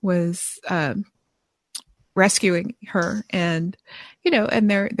was rescuing her, and and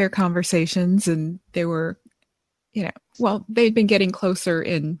their conversations, and they were they'd been getting closer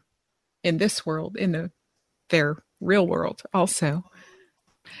in this world, in their real world also.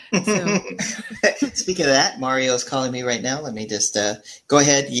 So. Speaking of that, Mario's calling me right now. Let me just go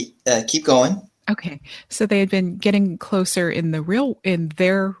ahead. Keep going. Okay. So they had been getting closer in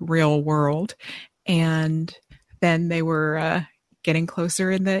their real world, and then they were getting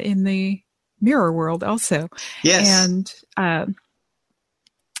closer in the mirror world also. Yes. And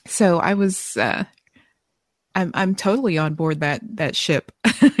so I was I'm totally on board that ship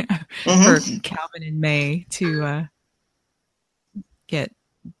for Calvin and May to get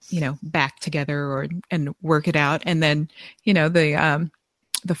back together and work it out, and then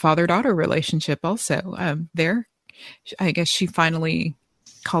the father-daughter relationship also there. I guess she finally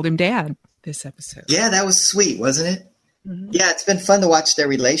called him dad this episode. Yeah, that was sweet, wasn't it? Mm-hmm. Yeah, it's been fun to watch their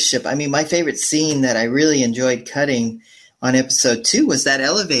relationship. I mean, my favorite scene that I really enjoyed cutting on episode 2 was that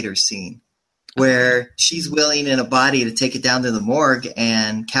elevator scene where she's willing in a body to take it down to the morgue,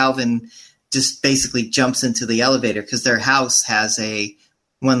 and Calvin just basically jumps into the elevator because their house has a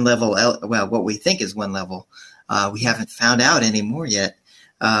one level, what we think is one level. We haven't found out anymore yet.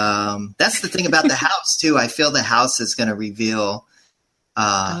 That's the thing about the house too. I feel the house is going to reveal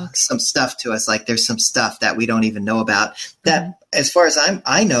some stuff to us. Like there's some stuff that we don't even know about that, as far as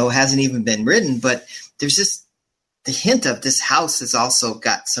I know, hasn't even been written, but there's just the hint of this house has also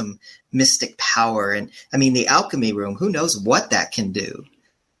got some mystic power. And I mean, the alchemy room, who knows what that can do?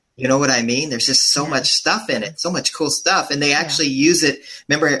 You know what I mean? There's just so much stuff in it, so much cool stuff. And they actually use it.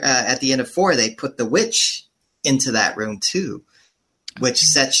 Remember at the end of 4, they put the witch into that room too, which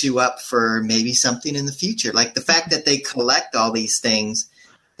sets you up for maybe something in the future. Like the fact that they collect all these things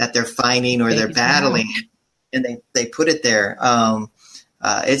that they're finding or they're battling and they put it there.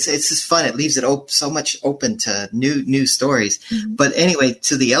 It's just fun. It leaves it so much open to new stories. Mm-hmm. But anyway,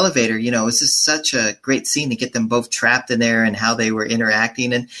 to the elevator, it's just such a great scene to get them both trapped in there and how they were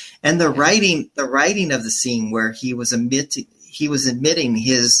interacting and the writing of the scene where he was admitting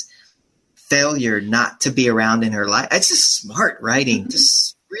his failure not to be around in her life. It's just smart writing,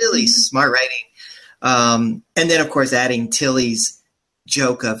 just really smart writing. And then of course adding Tilly's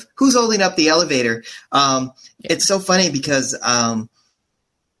joke of who's holding up the elevator. It's so funny because,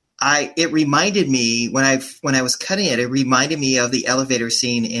 it reminded me when I was cutting it reminded me of the elevator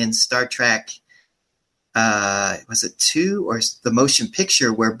scene in Star Trek. Was it 2 or the motion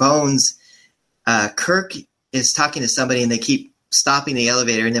picture where Bones, Kirk is talking to somebody and they keep stopping the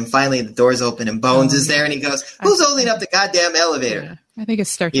elevator, and then finally the doors open and Bones is there and he goes, "Who's holding up the goddamn elevator?" I think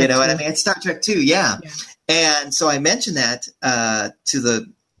it's Star Trek. You know what I mean? It's Star Trek 2, yeah. And so I mentioned that to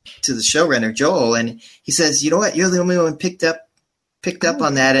the showrunner Joel, and he says, "You know what? You're the only one picked up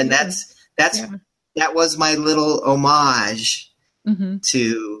on that," and that was my little homage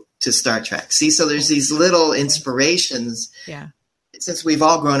to Star Trek. See, so there's these little inspirations. Yeah. Since we've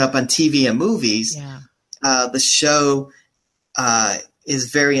all grown up on TV and movies, the show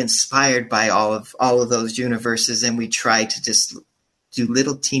is very inspired by all of those universes, and we try to just do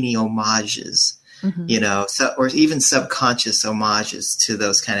little teeny homages, you know, or even subconscious homages to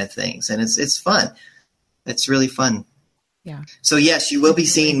those kind of things, and it's fun. It's really fun. Yeah. So yes, you will be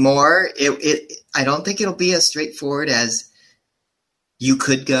seeing more. I don't think it'll be as straightforward as You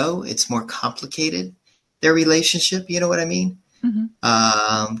Could Go. It's more complicated, their relationship. You know what I mean?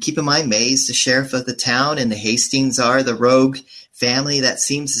 Keep in mind, May's the sheriff of the town, and the Hastings are the rogue family that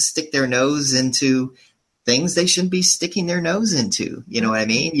seems to stick their nose into things they shouldn't be sticking their nose into. You know what I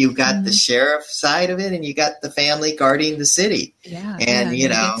mean? You've got the sheriff side of it, and you got the family guarding the city. Yeah. And you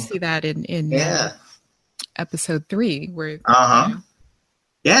know, see that in episode 3 where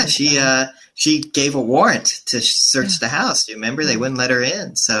she gave a warrant to search the house. Do you remember? They wouldn't let her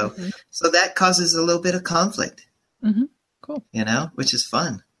in, so that causes a little bit of conflict. Cool. You know, which is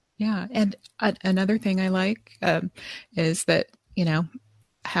fun. Yeah. And another thing I like is that, you know,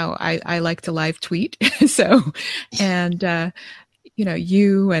 how I like to live tweet. So, and, you know,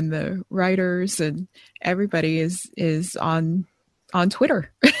 you and the writers and everybody is on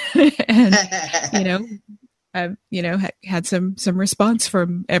Twitter and, had some response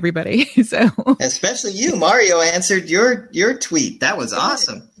from everybody. So especially you, Mario answered your tweet. That was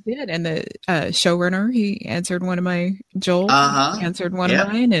awesome. Did, and the showrunner, he answered one of my Joel answered one of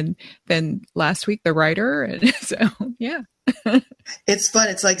mine, and then last week the writer, and so it's fun.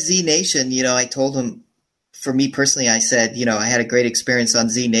 It's like Z Nation. You know, I told him, for me personally, I said, you know, I had a great experience on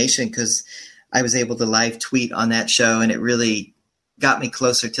Z Nation because I was able to live tweet on that show, and it really got me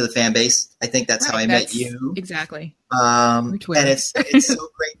closer to the fan base. I think that's how I met you. Exactly. And it's so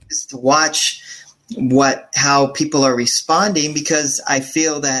great just to watch how people are responding, because I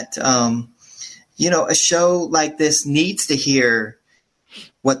feel that, a show like this needs to hear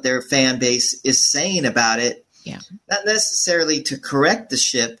what their fan base is saying about it. Yeah. Not necessarily to correct the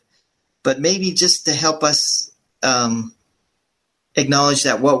ship, but maybe just to help us acknowledge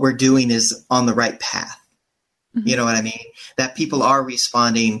that what we're doing is on the right path. You know what I mean? That people are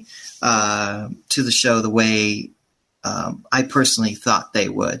responding to the show the way I personally thought they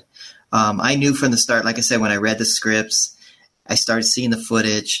would. I knew from the start, like I said, when I read the scripts, I started seeing the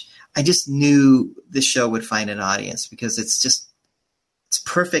footage, I just knew the show would find an audience because it's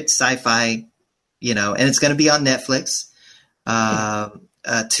perfect sci-fi, you know, and it's going to be on Netflix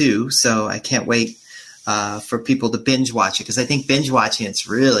too. So I can't wait for people to binge watch it, because I think binge watching it's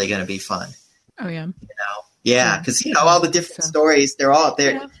really going to be fun. Oh yeah. You know? Yeah. Because, you know, all the different stories, they're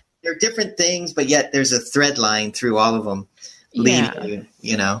different things, but yet there's a thread line through all of them leading you,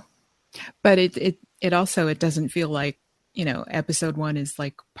 you know. But it also doesn't feel like, you know, episode 1 is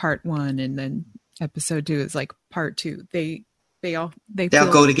like part 1 and then episode 2 is like part 2. They all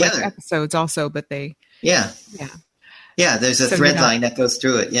go together. Like episodes also, but they there's a thread line that goes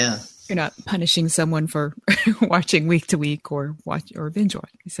through it. Yeah, you're not punishing someone for watching week to week or binge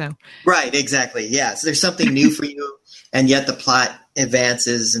watch. So right, exactly. Yeah, so there's something new for you, and yet the plot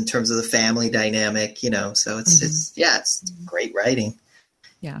advances in terms of the family dynamic. You know, so it's great writing.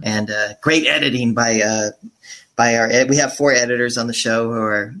 Yeah, and great editing by our. We have 4 editors on the show who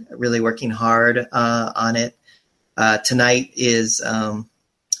are really working hard on it.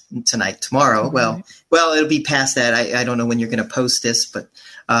 Tomorrow. Well, it'll be past that. I don't know when you're going to post this, but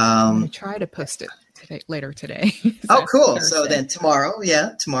I'm going to try to post it later today. Oh, cool! Thursday. So then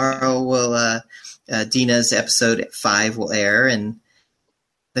tomorrow will Dina's episode 5 will air, and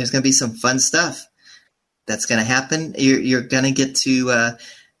there's going to be some fun stuff that's going to happen. You're going to get to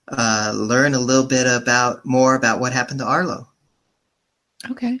learn a little bit more about what happened to Arlo.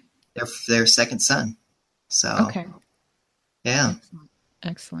 Okay. Their second son. So. Okay. Yeah.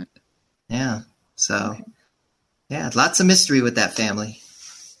 Excellent. Yeah. So. Okay. Yeah, lots of mystery with that family.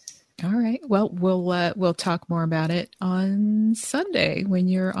 All right. Well, we'll talk more about it on Sunday when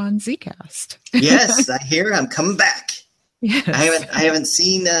you're on Zcast. Yes, I hear I'm coming back. Yes. I haven't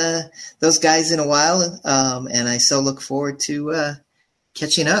seen those guys in a while, and I so look forward to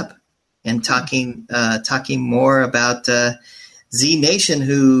catching up and talking more about Z Nation,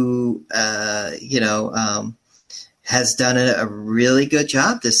 who has done a really good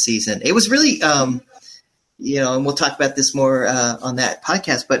job this season. It was really, and we'll talk about this more on that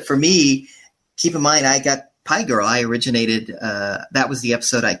podcast. But for me, keep in mind, I got Pie Girl, I originated, that was the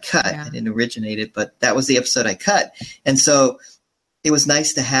episode I cut. Yeah. I didn't originate it, but that was the episode I cut. And so it was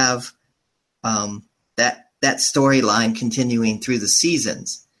nice to have that storyline continuing through the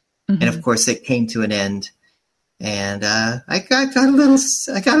seasons. Mm-hmm. And of course it came to an end, and I got a little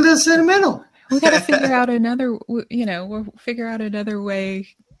sentimental. We got to figure out another, we'll figure out another way.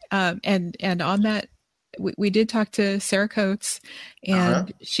 And on that, we did talk to Sarah Coates,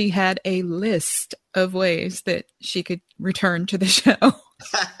 and she had a list of ways that she could return to the show.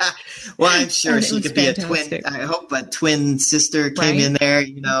 Well, I'm sure she could fantastic. Be a twin. I hope a twin sister came in there,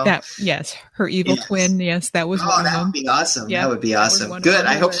 Yes, her evil twin. Yes, that was one of them. That would be awesome. Yeah, that would be awesome. Good.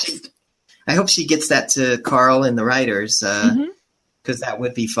 I hope she gets that to Carl and the writers, because that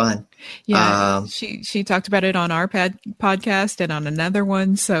would be fun. Yeah, she talked about it on our podcast and on another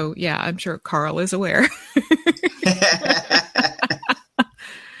one. So yeah, I'm sure Carl is aware.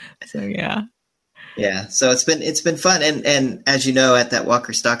 So yeah. Yeah, so it's been fun, and as you know, at that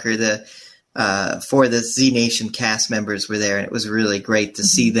Walker Stalker, the for the Z Nation cast members were there, and it was really great to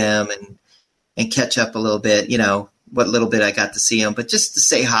see them and catch up a little bit. What little bit I got to see them, but just to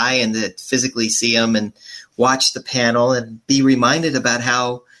say hi and to physically see them and watch the panel and be reminded about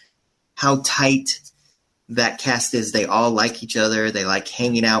how tight that cast is. They all like each other. They like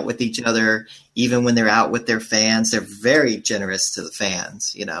hanging out with each other, even when they're out with their fans. They're very generous to the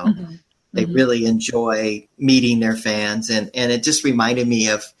fans. Mm-hmm. They really enjoy meeting their fans. And it just reminded me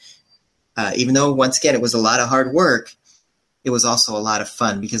of, even though once again, it was a lot of hard work, it was also a lot of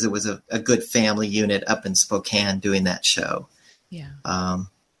fun because it was a good family unit up in Spokane doing that show. Yeah.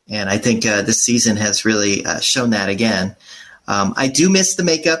 And I think this season has really shown that again. I do miss the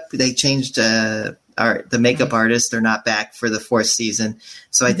makeup. They changed the makeup artists. They're not back for the 4th season.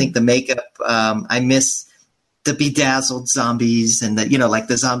 So I think the makeup, I miss the bedazzled zombies and like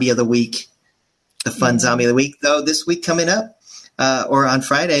the zombie of the week, the fun zombie of the week. Though this week coming up, or on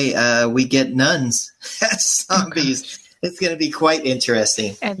Friday, we get nuns as zombies. It's going to be quite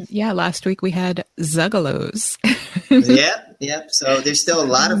interesting. And last week we had Zuggalos. Yep. So there's still a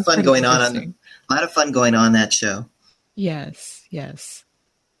lot of fun going on. A lot of fun going on that show. Yes.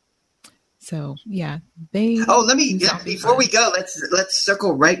 So before we go, let's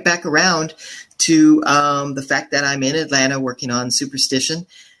circle right back around to the fact that I'm in Atlanta working on Superstition.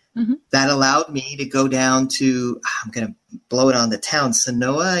 Mm-hmm. That allowed me to go down to, I'm going to blow it on the town,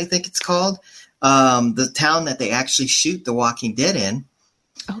 Sanoa, I think it's called. The town that they actually shoot The Walking Dead in.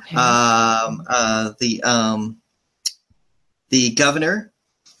 Okay. The governor,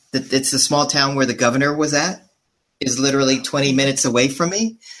 it's a small town where the governor was at, is literally 20 minutes away from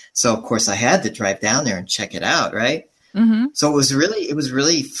me. So of course I had to drive down there and check it out. Right. Mm-hmm. So it was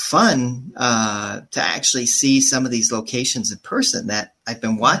really fun, to actually see some of these locations in person that I've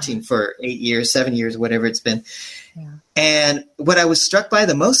been watching for 8 years, 7 years, whatever it's been. Yeah. And what I was struck by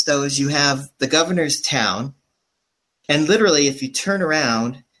the most, though, is you have the governor's town, and literally, if you turn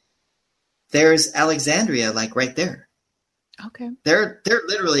around, there's Alexandria, like right there. Okay. They're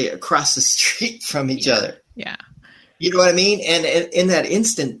literally across the street from each other. Yeah. You know what I mean? And in that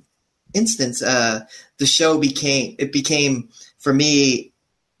instance, the show became for me,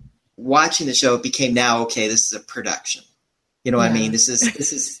 watching the show, it became now, okay, this is a production. You know what I mean? This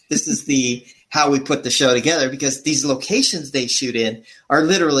is the how we put the show together, because these locations they shoot in are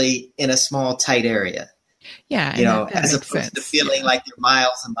literally in a small, tight area. Yeah. That as opposed to feeling like they're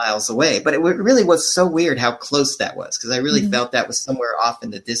miles and miles away. But it really was so weird how close that was, because I really felt that was somewhere off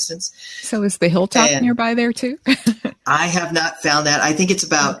in the distance. So is the hilltop nearby there too? I have not found that. I think it's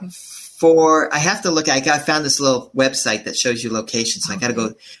about 4. I have to look. I found this little website that shows you locations. So I got to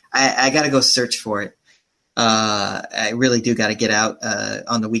go. I got to go search for it. I really do got to get out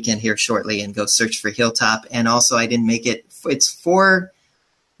on the weekend here shortly and go search for Hilltop. And also, I didn't make it. It's 4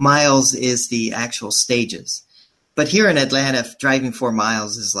 miles is the actual stages. But here in Atlanta, driving 4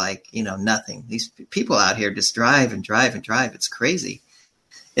 miles is like, nothing. These people out here just drive and drive and drive. It's crazy.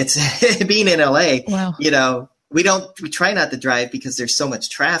 It's being in LA. Wow. We try not to drive because there's so much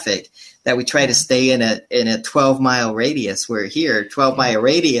traffic that we try to stay in a 12-mile radius, where here 12-mile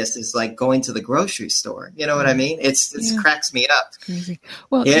radius is like going to the grocery store. You know what I mean? It cracks me up. It's crazy.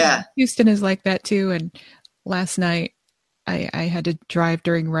 Well, Houston is like that too. And last night I had to drive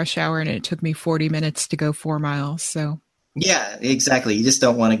during rush hour, and it took me 40 minutes to go 4 miles. So yeah, exactly. You just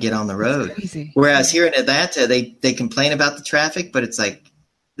don't want to get on the road. Crazy. Whereas here in Atlanta, they complain about the traffic, but it's like,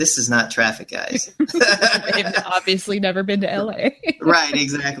 this is not traffic, guys. They've obviously never been to LA. Right,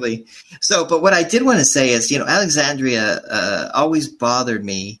 exactly. So, but what I did want to say is, Alexandria always bothered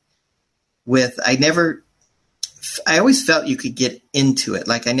me with, always felt you could get into it.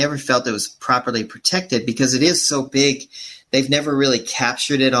 Like I never felt it was properly protected because it is so big. They've never really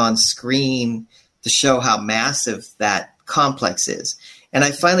captured it on screen to show how massive that complex is. And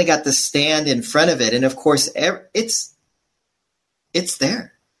I finally got to stand in front of it. And of course, it's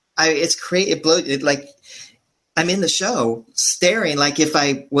there. Like I'm in the show staring like if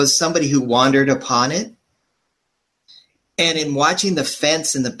I was somebody who wandered upon it. And in watching the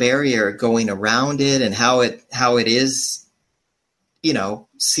fence and the barrier going around it and how it is,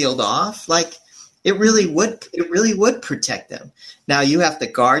 sealed off, like it really would protect them. Now you have to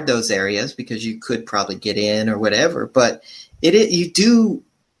guard those areas because you could probably get in or whatever, but you do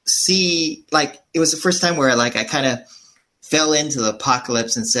see, like, it was the first time where like I kind of fell into the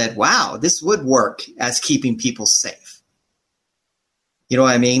apocalypse and said, wow, this would work as keeping people safe. You know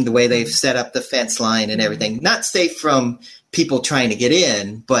what I mean? The way they've set up the fence line and everything, not safe from people trying to get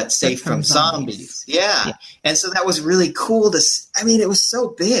in, but safe from zombies. Yeah. And so that was really cool it was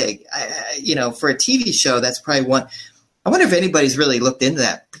so big, for a TV show, that's probably one. I wonder if anybody's really looked into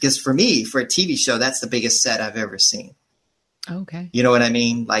that, because for me, for a TV show, that's the biggest set I've ever seen. Okay. You know what I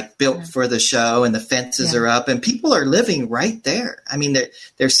mean? Like built for the show, and the fences are up and people are living right there. I mean,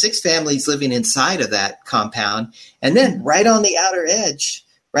 there's 6 families living inside of that compound. And then right on the outer edge,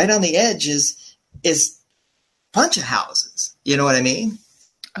 right on the edge is a bunch of houses. You know what I mean?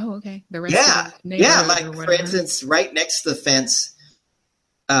 Oh, okay. The rest of the neighborhood. Yeah. Like for instance, right next to the fence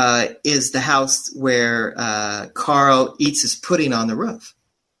is the house where Carl eats his pudding on the roof.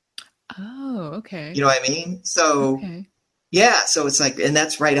 Oh, okay. You know what I mean? So yeah, so it's like, and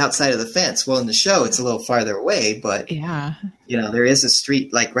that's right outside of the fence. Well, in the show, it's a little farther away, but there is a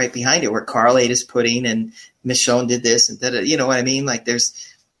street like right behind it where Carl ate his pudding and Michonne did this and that. You know what I mean? Like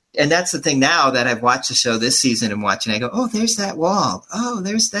and that's the thing now that I've watched the show this season and watching, I go, oh, there's that wall. Oh,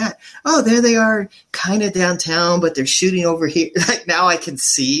 there's that. Oh, there they are kind of downtown, but they're shooting over here. Like now I can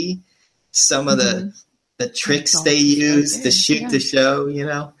see some of the tricks they use to shoot the show,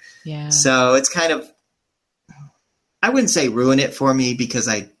 Yeah. So it's kind of, I wouldn't say ruin it for me because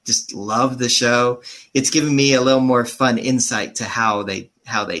I just love the show. It's given me a little more fun insight to how they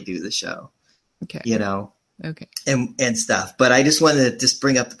do the show. Okay. Okay. And stuff. But I just wanted to just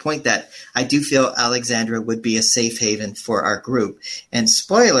bring up the point that I do feel Alexandria would be a safe haven for our group. And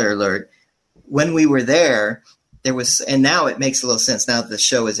spoiler alert, when we were there was, and now it makes a little sense now that the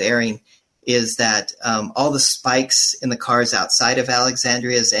show is airing, is that all the spikes in the cars outside of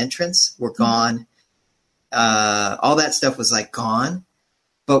Alexandria's entrance were gone. All that stuff was like gone,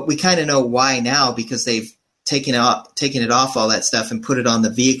 but we kind of know why now, because they've taken it off all that stuff and put it on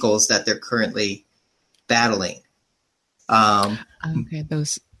the vehicles that they're currently battling. Okay.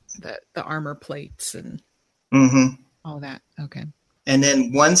 The armor plates and all that. Okay. And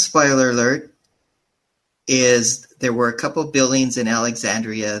then one spoiler alert is there were a couple buildings in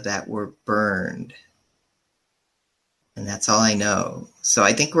Alexandria that were burned. And that's all I know. So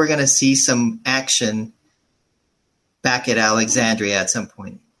I think we're going to see some action back at Alexandria at some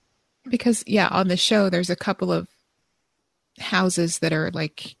point. Because, on the show, there's a couple of houses that are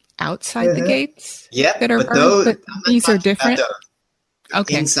like outside the gates. Yeah, that are burned, but these are different.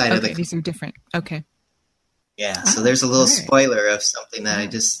 Okay. Inside of these are different. Okay. Yeah. So there's a little spoiler of something that I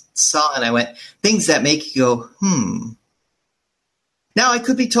just saw, and I went, things that make you go, Now I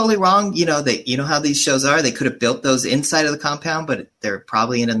could be totally wrong. How these shows are. They could have built those inside of the compound, but they're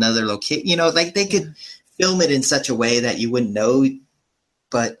probably in another location. Like they could film it in such a way that you wouldn't know,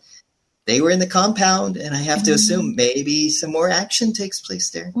 but they were in the compound, and I have to assume maybe some more action takes place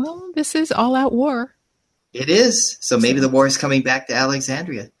there. Well, this is all out war. It is. So maybe the war is coming back to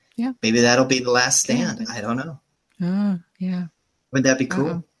Alexandria. Yeah. Maybe that'll be the last stand. I don't know. Oh, yeah. Would that be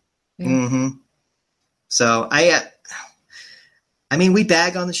cool? Yeah. Mm-hmm. So we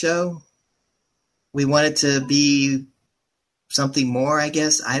bag on the show. We want it to be something more, I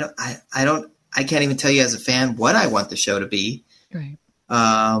guess. I can't even tell you as a fan what I want the show to be. Right.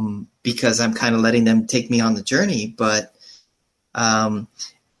 Because I'm kind of letting them take me on the journey, but,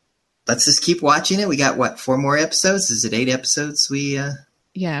 let's just keep watching it. We got 4 more episodes? Is it 8 episodes?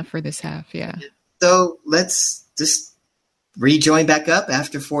 For this half. Yeah. So let's just rejoin back up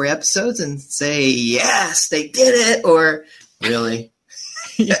after 4 episodes and say, yes, they did it. Or really?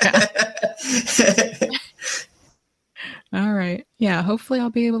 Yeah. All right. Yeah. Hopefully I'll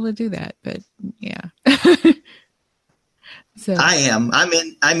be able to do that, but yeah. So I am. I'm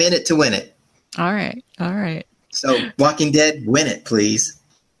in it to win it. All right. So Walking Dead, win it, please.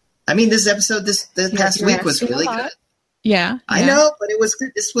 This episode, this past week was really good. Yeah. I know, but it was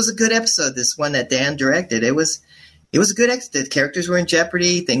good. This was a good episode. This one that Dan directed. It was it was a good the characters were in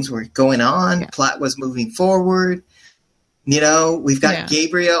jeopardy. Things were going on. Plot was moving forward. We've got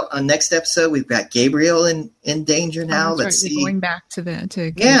Gabriel on next episode. We've got Gabriel in danger now. Let's see. Going back to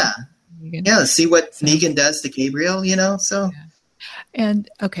Negan. Let's see what Negan does to Gabriel. So. Yeah. And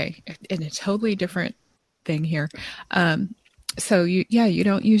okay, in a totally different thing here. So you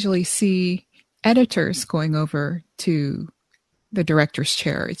don't usually see editors going over to the director's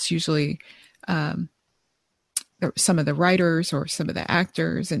chair. It's usually some of the writers or some of the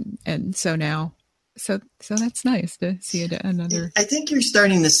actors, and so now, so that's nice to see it another. I think you're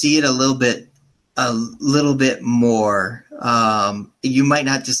starting to see it a little bit more. You might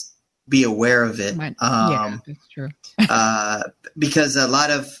not just be aware of it. That's true. Because a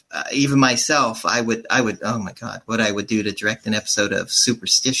lot of even myself, I would. Oh my God, what I would do to direct an episode of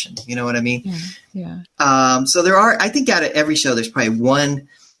Superstition. You know what I mean? Yeah. So there are. I think out of every show, there's probably one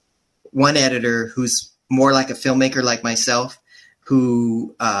editor who's more like a filmmaker, like myself,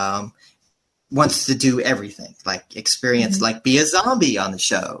 who wants to do everything, like experience, like be a zombie on the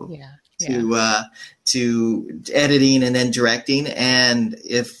show. To editing and then directing, and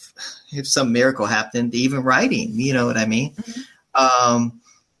if some miracle happened, even writing, you know what I mean?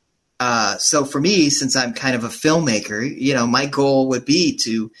 So for me, since I'm kind of a filmmaker, my goal would be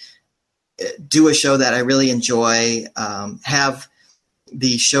to do a show that I really enjoy, have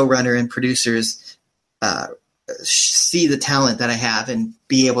the showrunner and producers see the talent that I have and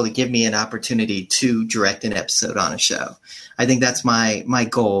be able to give me an opportunity to direct an episode on a show. I think that's my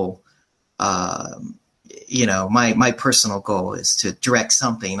goal. My personal goal is to direct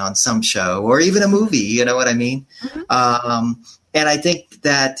something on some show or even a movie, you know what I mean? And I think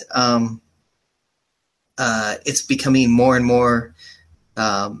that it's becoming more and more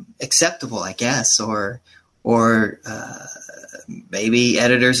acceptable, I guess, or maybe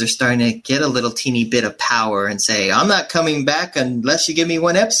editors are starting to get a little teeny bit of power and say, I'm not coming back unless you give me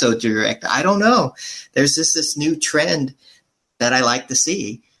one episode to direct. I don't know. There's just this new trend that I like to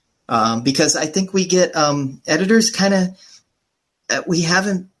see. Because I think we get editors we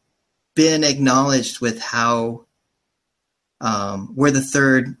haven't been acknowledged with how we're the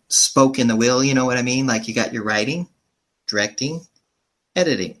third spoke in the wheel, you know what I mean? Like you got your writing, directing,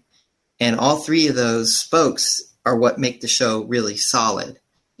 editing. And all three of those spokes are what make the show really solid.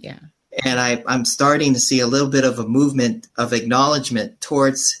 Yeah. And I'm starting to see a little bit of a movement of acknowledgement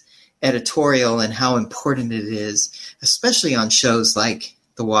towards editorial and how important it is, especially on shows like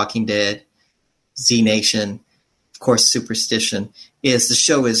The Walking Dead, Z Nation, of course, Superstition. Is the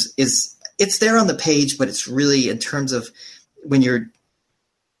show is it's there on the page, but it's really in terms of when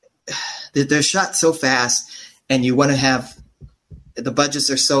they're shot so fast, and you want to have the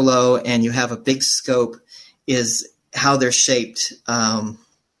budgets are so low, and you have a big scope. Is how they're shaped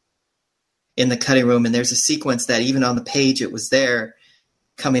in the cutting room, and there's a sequence that even on the page it was there,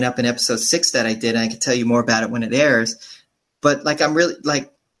 coming up in episode 6 that I did. And I can tell you more about it when it airs. But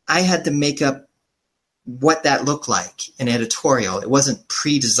I had to make up what that looked like in editorial. It wasn't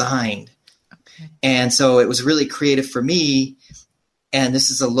pre-designed. Okay. And so it was really creative for me. And this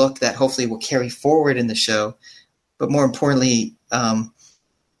is a look that hopefully will carry forward in the show. But more importantly,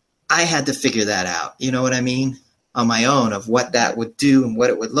 I had to figure that out. You know what I mean? On my own, of what that would do and what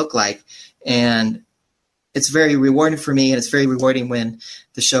it would look like. And it's very rewarding for me, and it's very rewarding when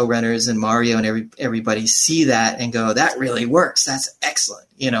the showrunners and Mario and everybody see that and go, that really works. That's excellent.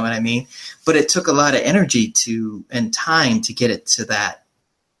 You know what I mean? But it took a lot of energy and time to get it to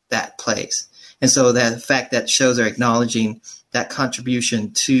that place. And so the fact that shows are acknowledging that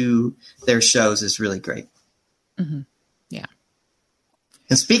contribution to their shows is really great. Mm-hmm. Yeah.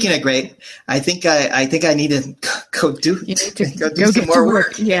 And speaking of great, I think I need to go do some more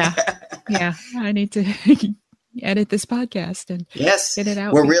work. Yeah. Yeah. I need to edit this podcast and get it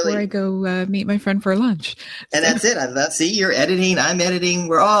out before I go meet my friend for lunch. And that's it. See, you're editing. I'm editing.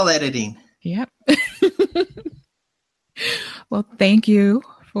 We're all editing. Yep. Well, thank you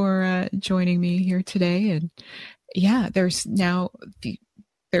for joining me here today. And yeah, there's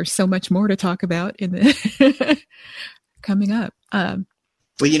so much more to talk about in the coming up. Well,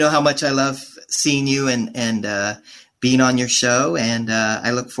 you know how much I love seeing you and being on your show, and I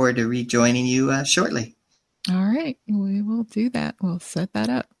look forward to rejoining you shortly. All right. We will do that. We'll set that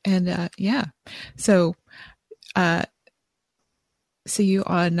up. And so see you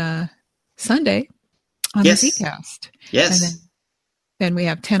on Sunday on the Zcast. Yes. And then we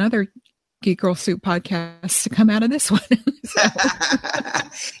have 10 other Geek Girl Soup podcasts to come out of this one.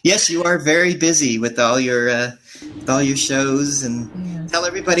 Yes, you are very busy with all your shows, and tell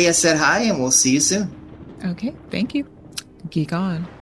everybody I said hi, and we'll see you soon. Okay. Thank you. Geek on.